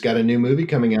you? He's got a new movie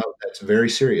coming out that's very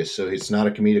serious, so it's not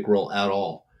a comedic role at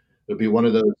all. It'll be one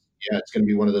of those. Yeah, it's going to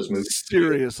be one of those movies.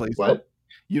 Seriously, what?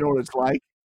 You know what it's like?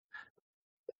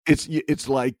 It's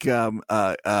like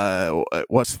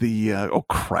what's the oh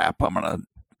crap?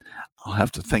 I'll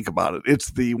have to think about it. It's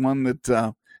the one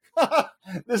that.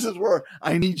 This is where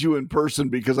I need you in person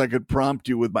because I could prompt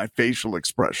you with my facial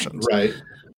expressions. Right.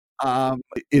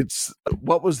 It's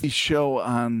what was the show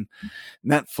on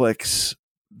Netflix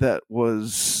that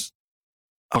was?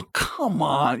 Oh, come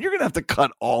on. You're going to have to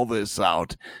cut all this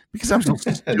out because I'm so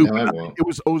stupid. No, I won't. It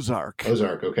was Ozark.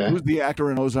 Ozark, okay. Who's the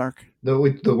actor in Ozark? The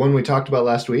one we talked about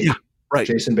last week? Yeah, right.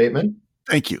 Jason Bateman?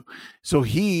 Thank you. So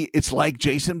it's like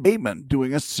Jason Bateman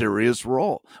doing a serious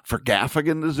role. For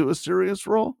Gaffigan to do a serious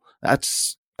role,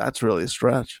 that's really a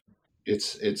stretch.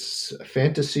 It's a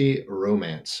fantasy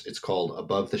romance. It's called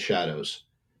Above the Shadows,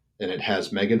 and it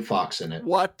has Megan Fox in it.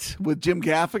 What? With Jim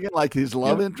Gaffigan, like his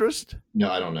love interest?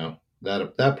 No, I don't know.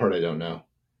 That part I don't know.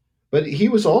 But he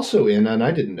was also in, and I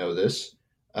didn't know this,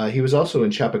 he was also in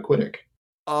Chappaquiddick.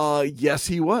 Yes,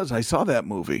 he was. I saw that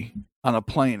movie on a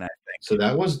plane, I think. So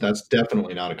that's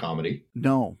definitely not a comedy.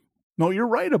 No, you're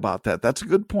right about that. That's a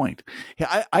good point.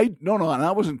 No, and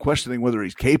I wasn't questioning whether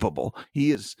he's capable.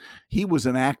 He was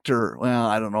an actor. Well,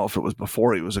 I don't know if it was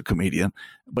before he was a comedian,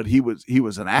 but he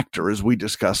was an actor, as we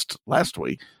discussed last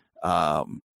week. Why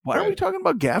are we talking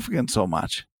about Gaffigan so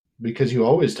much? Because you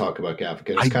always talk about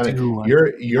Gaffigan. It's kind of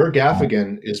your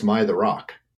Gaffigan is my The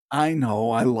Rock. I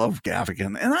know. I love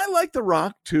Gaffigan, and I like The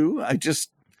Rock too.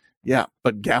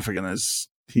 But Gaffigan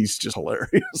he's just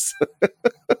hilarious.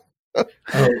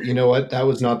 Oh, you know what? That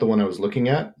was not the one I was looking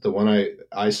at. The one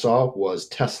I saw was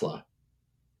Tesla,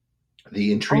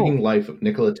 The Intriguing Life of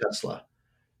Nikola Tesla,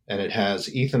 and it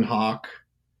has Ethan Hawke,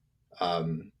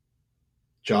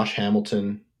 Josh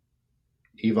Hamilton,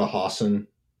 Eva Hawson,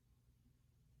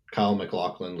 Kyle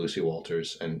MacLachlan, Lucy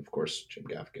Walters, and of course Jim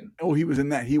Gaffigan. Oh, he was in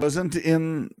that. He wasn't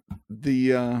in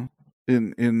the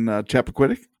in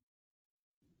Chappaquiddick?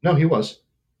 No, he was.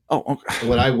 Oh, okay.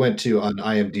 What I went to on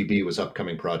IMDb was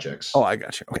upcoming projects. Oh, I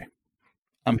got you. Okay.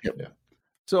 I'm here. Yeah.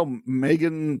 So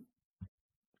Megan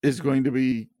is going to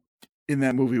be in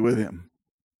that movie with him.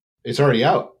 It's already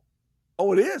out.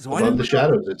 Oh, it is? Above the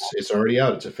Shadows. It's already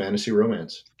out. It's a fantasy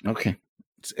romance. Okay.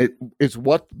 It's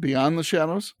what? Beyond the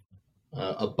Shadows?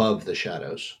 Above the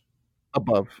Shadows.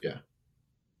 Above. Yeah.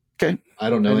 Okay. I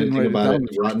don't know anything about it.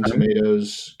 Rotten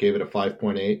Tomatoes gave it a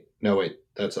 5.8. No, wait.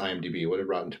 That's IMDb. What did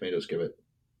Rotten Tomatoes give it?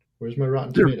 Where's my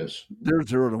Rotten Tomatoes? They're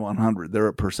 0 to 100. They're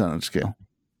a percentage scale.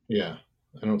 Yeah.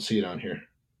 I don't see it on here.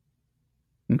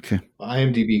 Okay.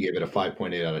 IMDb gave it a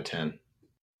 5.8 out of 10.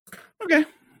 Okay.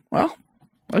 Well,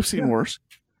 I've seen worse.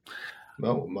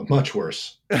 Well, much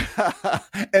worse.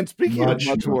 And speaking of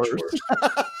much worse.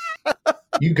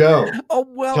 You go. Oh,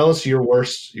 well. Tell us your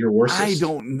worst. I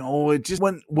don't know. It just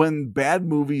when bad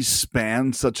movies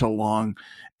span such a long,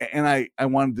 and I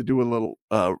wanted to do a little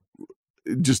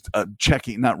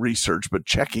checking, not research, but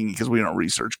checking, because we don't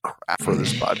research crap for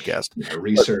this podcast. Yeah,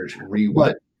 research,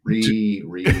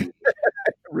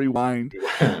 rewind.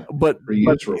 But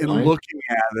in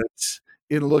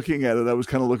looking at it, I was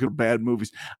kind of looking at bad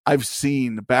movies I've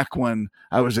seen back when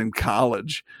I was in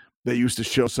college. They used to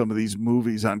show some of these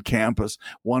movies on campus.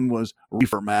 One was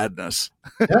Reefer Madness.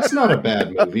 That's not a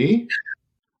bad movie.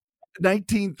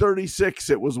 1936.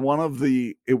 It was one of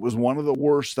the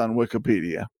worst on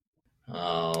Wikipedia.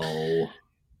 Oh.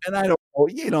 And I don't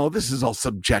know, this is all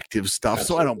subjective stuff,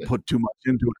 Absolutely. So I don't put too much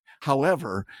into it.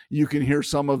 However, you can hear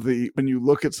when you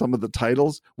look at some of the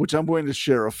titles, which I'm going to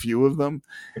share a few of them.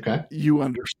 Okay. You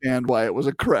understand why it was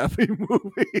a crappy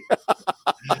movie.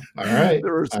 All right.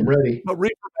 I'm ready. But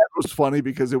Reefer Madness was funny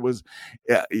because it was,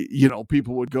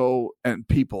 people would go, and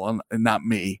not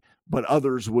me, but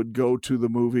others would go to the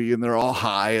movie and they're all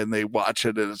high and they watch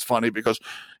it, and it's funny because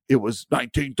it was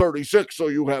 1936, so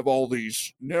you have all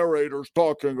these narrators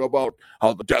talking about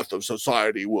how the death of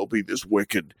society will be this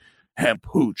wicked hemp,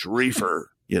 hooch,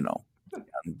 reefer, and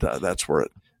that's where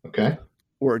it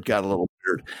got a little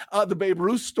weird. The Babe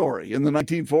Ruth story in the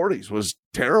 1940s was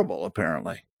terrible,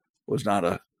 apparently. Was not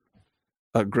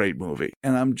a great movie.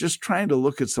 And I'm just trying to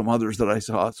look at some others that I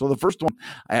saw. So the first one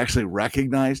I actually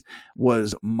recognized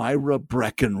was Myra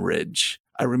Breckenridge.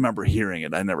 I remember hearing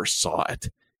it. I never saw it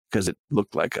because it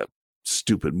looked like a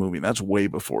stupid movie. That's way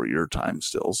before your time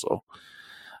still. So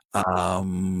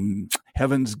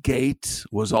Heaven's Gate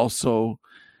was also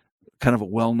kind of a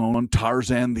well-known one.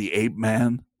 Tarzan the Ape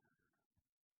Man.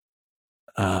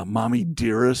 Mommy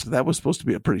Dearest. That was supposed to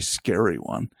be a pretty scary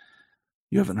one.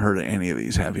 You haven't heard of any of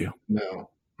these, have you? No.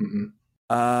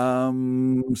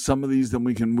 Mm-mm. Some of these, then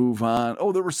we can move on.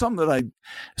 Oh, there were some that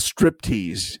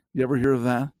Striptease. You ever hear of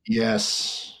that?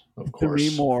 Yes, of course.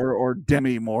 Demi Moore or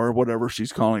Demi Moore, whatever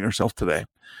she's calling herself today.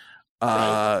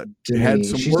 Had some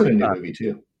she's in a new movie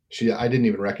too. I didn't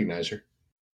even recognize her.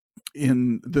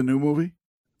 In the new movie?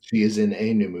 She is in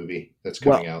a new movie that's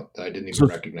coming out. I didn't even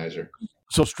recognize her.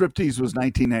 So Striptease was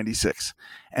 1996,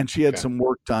 and she had some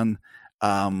work done.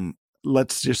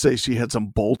 Let's just say she had some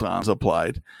bolt-ons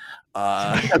applied.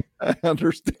 I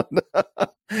understand.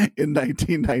 In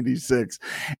 1996,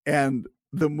 and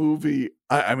the movie,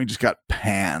 just got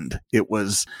panned. It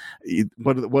was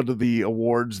what are the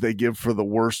awards they give for the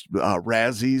worst?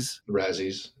 Razzies.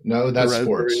 Razzies. No, that's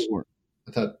sports.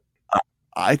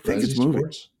 I think it's movie.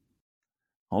 Sports?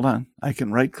 Hold on, I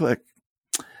can right click,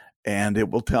 and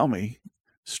it will tell me.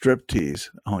 Striptease.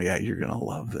 Oh yeah, you're gonna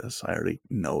love this. I already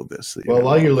know this. Well,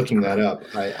 while you're looking that up,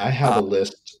 I have a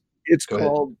list. It's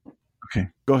called. Okay,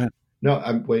 go ahead. No,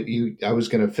 I was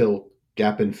gonna fill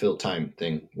time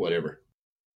thing, whatever.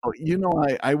 Oh,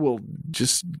 I will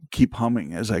just keep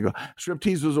humming as I go.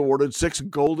 Striptease was awarded 6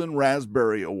 Golden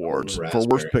Raspberry Awards for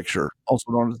Worst Picture,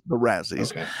 also known as the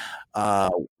Razzies. Okay.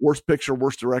 Worst Picture,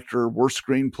 Worst Director, Worst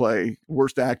Screenplay,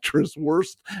 Worst Actress,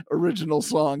 Worst Original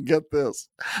Song. Get this.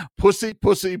 Pussy,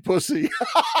 Pussy, Pussy.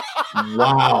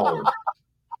 Wow.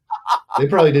 They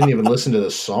probably didn't even listen to the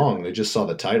song. They just saw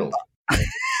the title.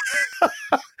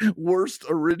 Worst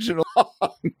Original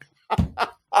Song.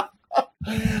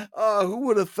 Who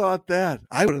would have thought that?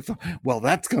 I would have thought, well,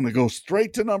 that's going to go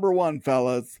straight to number 1,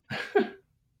 fellas.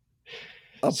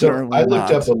 So I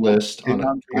looked up a list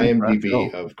on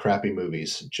IMDb of crappy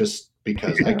movies just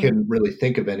because I couldn't really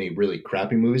think of any really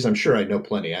crappy movies. I'm sure I know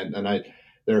plenty.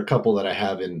 There are a couple that I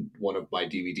have in one of my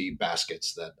DVD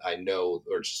baskets that I know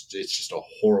it's just a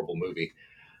horrible movie.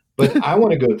 But I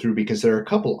want to go through because there are a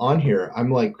couple on here.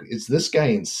 I'm like, is this guy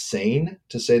insane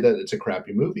to say that it's a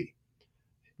crappy movie?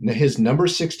 His number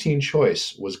 16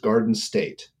 choice was Garden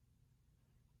State.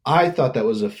 I thought that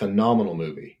was a phenomenal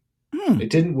movie.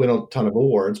 It didn't win a ton of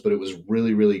awards, but it was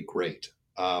really, really great.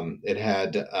 It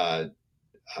had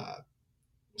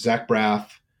Zach Braff,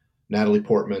 Natalie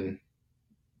Portman,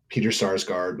 Peter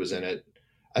Sarsgaard was in it.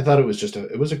 I thought it was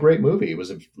it was a great movie. It was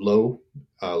a low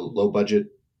budget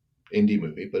indie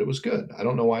movie, but it was good. I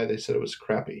don't know why they said it was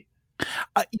crappy.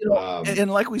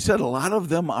 And like we said, a lot of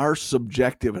them are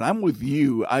subjective, and I'm with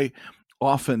you. I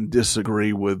often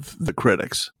disagree with the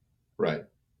critics. Right.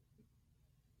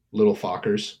 Little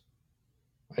Fockers.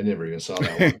 I never even saw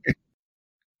that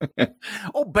one.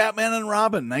 Oh, Batman and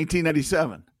Robin,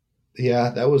 1997. Yeah,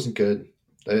 that wasn't good.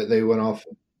 They went off.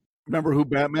 Remember who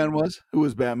Batman was? Who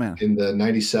was Batman? In the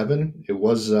 97? It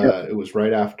was It was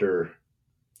right after.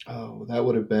 Oh, that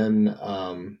would have been.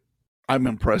 I'm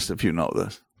impressed if you know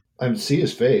this. I see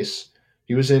his face.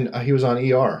 He was on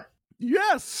ER.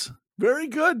 Yes, very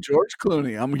good, George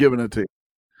Clooney. I'm giving it to you.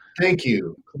 Thank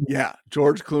you. Yeah,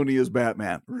 George Clooney is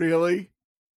Batman. Really?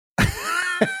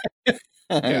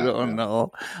 I don't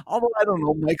know. Although I don't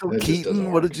know, Michael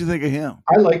Keaton. What did you think of him?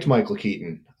 I liked Michael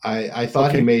Keaton. I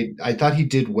thought he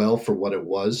did well for what it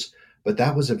was, but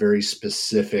that was a very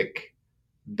specific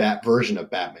version of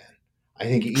Batman. I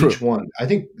think I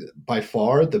think by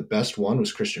far the best one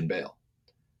was Christian Bale,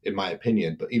 in my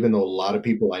opinion. But even though a lot of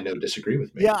people I know disagree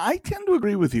with me. Yeah, I tend to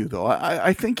agree with you though.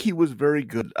 I think he was very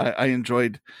good. I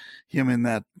enjoyed him in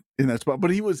that spot.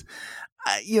 But he was,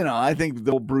 I think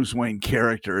the old Bruce Wayne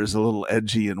character is a little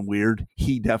edgy and weird.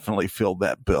 He definitely filled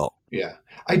that bill. Yeah,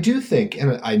 I do think,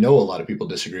 and I know a lot of people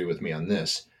disagree with me on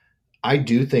this. I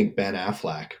do think Ben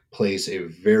Affleck plays a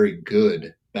very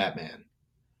good Batman.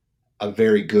 A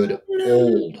very good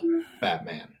old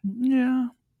Batman. Yeah.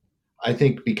 I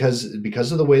think because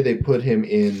of the way they put him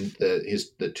in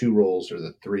the 2 roles or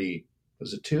the 3,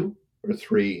 was it 2 or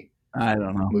 3? I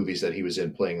don't know. Movies that he was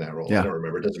in playing that role. Yeah. I don't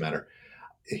remember. It doesn't matter.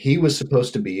 He was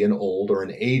supposed to be an old or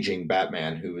an aging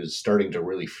Batman who is starting to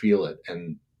really feel it.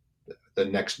 And the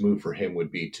next move for him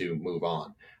would be to move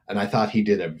on. And I thought he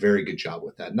did a very good job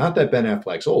with that. Not that Ben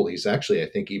Affleck's old. He's actually, I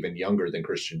think, even younger than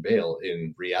Christian Bale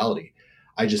in reality.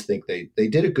 I just think they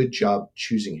did a good job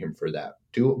choosing him for that.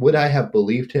 Would I have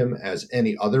believed him as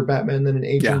any other Batman than an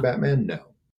aging Batman? No.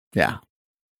 Yeah.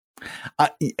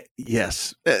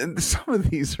 Yes. And some of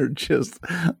these are just,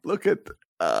 look at,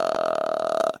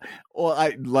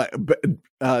 I like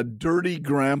Dirty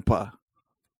Grandpa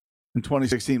in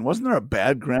 2016. Wasn't there a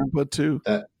Bad Grandpa too?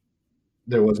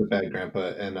 There was a Bad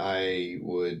Grandpa, and I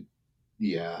would,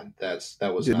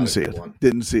 that was Didn't not see a good it. one.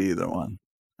 Didn't see either one.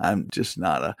 I'm just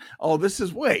not this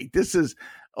is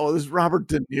Robert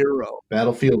De Niro.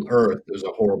 Battlefield Earth was a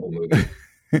horrible movie.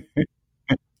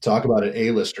 Talk about an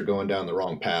A-lister going down the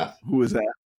wrong path. Who was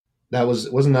that?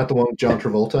 Wasn't that the one with John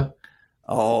Travolta?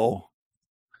 Oh,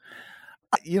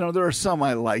 there are some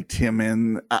I liked him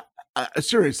in. I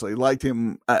seriously liked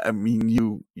him. I mean,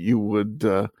 you would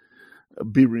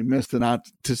be remiss not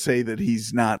to say that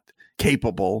he's not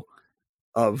capable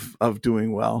of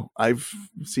doing well. I've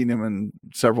seen him in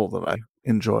several that I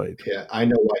enjoyed. Yeah, I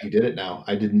know why he did it now.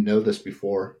 I didn't know this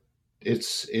before.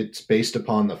 It's based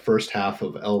upon the first half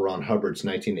of L. Ron Hubbard's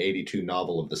 1982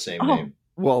 novel of the same name.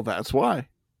 Well, that's why.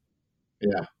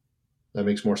 Yeah, that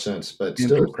makes more sense, but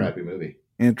still a crappy movie.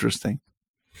 Interesting.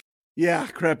 Yeah,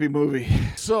 crappy movie.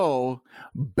 So,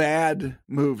 bad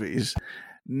movies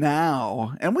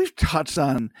now, and we've touched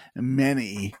on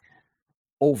many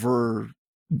over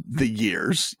the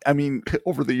years. I mean,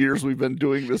 over the years we've been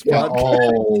doing this podcast.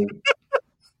 All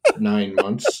 9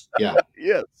 months. Yeah.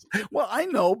 Yes. Well, I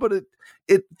know, but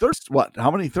there's what? How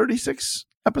many? 36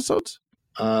 episodes?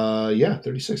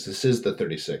 36. This is the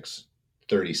 36th.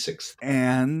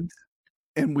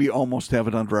 And we almost have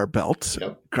it under our belt,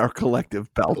 our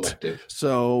collective belt.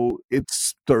 So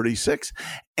it's 36.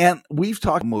 And we've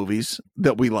talked movies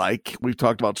that we like. We've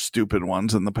talked about stupid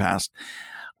ones in the past.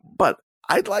 But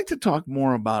I'd like to talk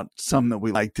more about some that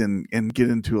we liked and get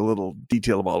into a little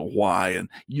detail about why. And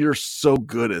you're so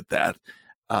good at that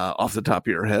off the top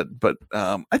of your head. But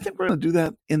I think we're going to do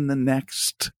that in the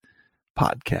next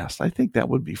podcast. I think that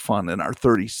would be fun in our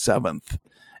 37th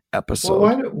episode. Well,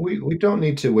 why don't we don't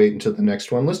need to wait until the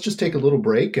next one. Let's just take a little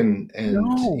break and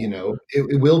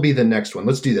it will be the next one.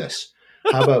 Let's do this.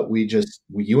 How about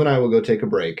you and I will go take a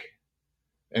break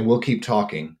and we'll keep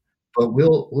talking, but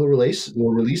we'll release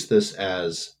this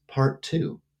as part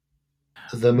 2,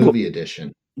 the movie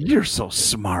edition. You're so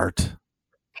smart.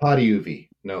 Potty UV.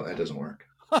 No, that doesn't work.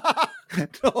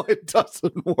 No, it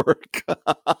doesn't work.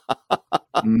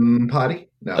 Potty?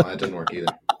 No, that doesn't work either.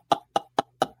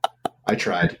 I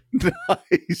tried.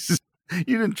 Nice.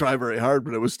 You didn't try very hard,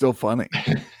 but it was still funny.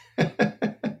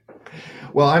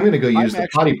 Well, I'm going to go use the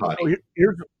potty.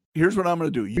 Here's what I'm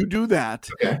going to do. You do that,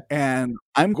 okay. And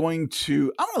I'm going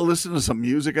to listen to some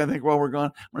music, I think, while we're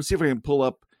gone. I'm going to see if I can pull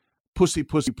up Pussy,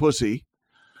 Pussy, Pussy.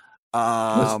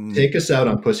 Let's take us out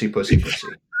on Pussy, Pussy, Pussy.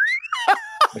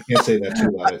 I can't say that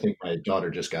too loud. I think my daughter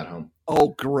just got home. Oh,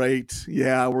 great.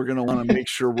 Yeah, we're going to want to make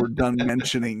sure we're done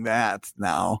mentioning that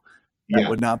now. That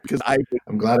would not, because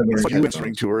I'm glad I'm you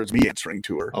answering to her. It's me answering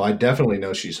to her. Oh, I definitely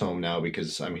know she's home now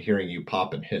because I'm hearing you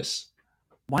pop and hiss.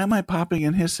 Why am I popping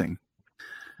and hissing?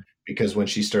 Because when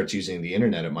she starts using the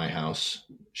internet at my house,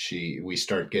 we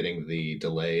start getting the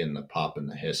delay and the pop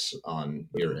and the hiss on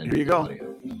your end. Here you go.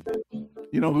 Audio.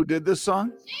 You know who did this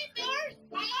song?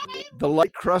 The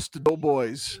Light Crust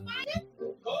Doughboys.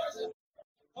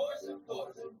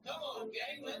 Come on,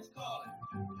 gang, let's call it.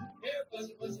 Here,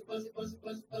 pussy, pussy, pussy, pussy,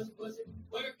 pussy, pussy, pussy.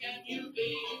 Where can you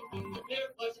be? Here,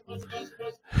 pussy, pussy, pussy,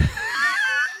 pussy.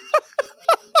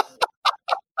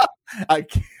 I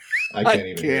can't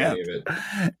even hear any of it.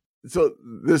 So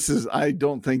I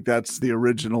don't think that's the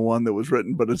original one that was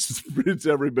written, but it's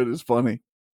every bit as funny.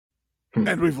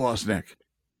 And we've lost Nick.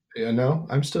 Yeah, no,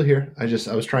 I'm still here. I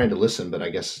was trying to listen, but I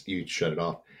guess you shut it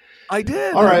off. I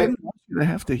did. All right. I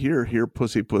have to hear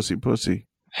pussy, pussy, pussy.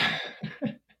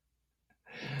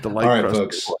 All right,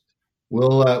 folks.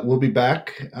 We'll be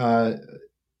back.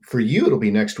 For you, it'll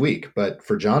be next week, but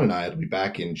for John and I, it'll be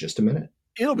back in just a minute.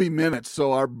 It'll be minutes.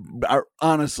 So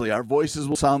honestly, our voices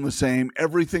will sound the same.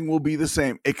 Everything will be the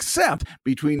same, except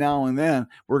between now and then,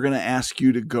 we're going to ask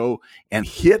you to go and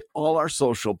hit all our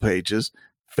social pages,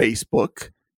 Facebook,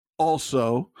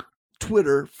 also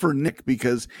Twitter for Nick,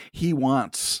 because he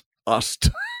wants us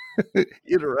to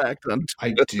interact on Twitter.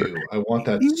 I do. I want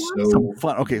that so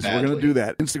fun. Okay, so we're going to do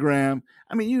that. Instagram.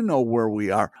 I mean, you know where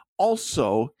we are.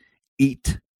 Also,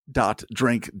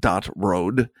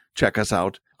 eat.drink.road. Check us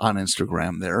out on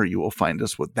Instagram there. You will find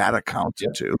us with that account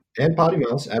too. And Potty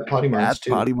Mouths, at Potty Mouths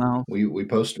too. Potty Mouth. We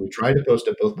try to post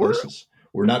at both places.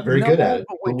 We're not very good at it,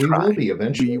 but we will be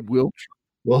eventually. We will.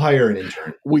 We'll hire an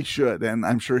intern. We should, and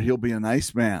I'm sure he'll be a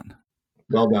nice man.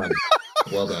 Well done.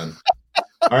 Well done.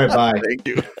 All right, bye. Thank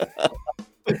you.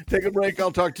 Take a break.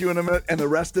 I'll talk to you in a minute, and the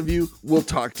rest of you, we'll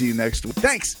talk to you next week.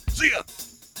 Thanks. See ya.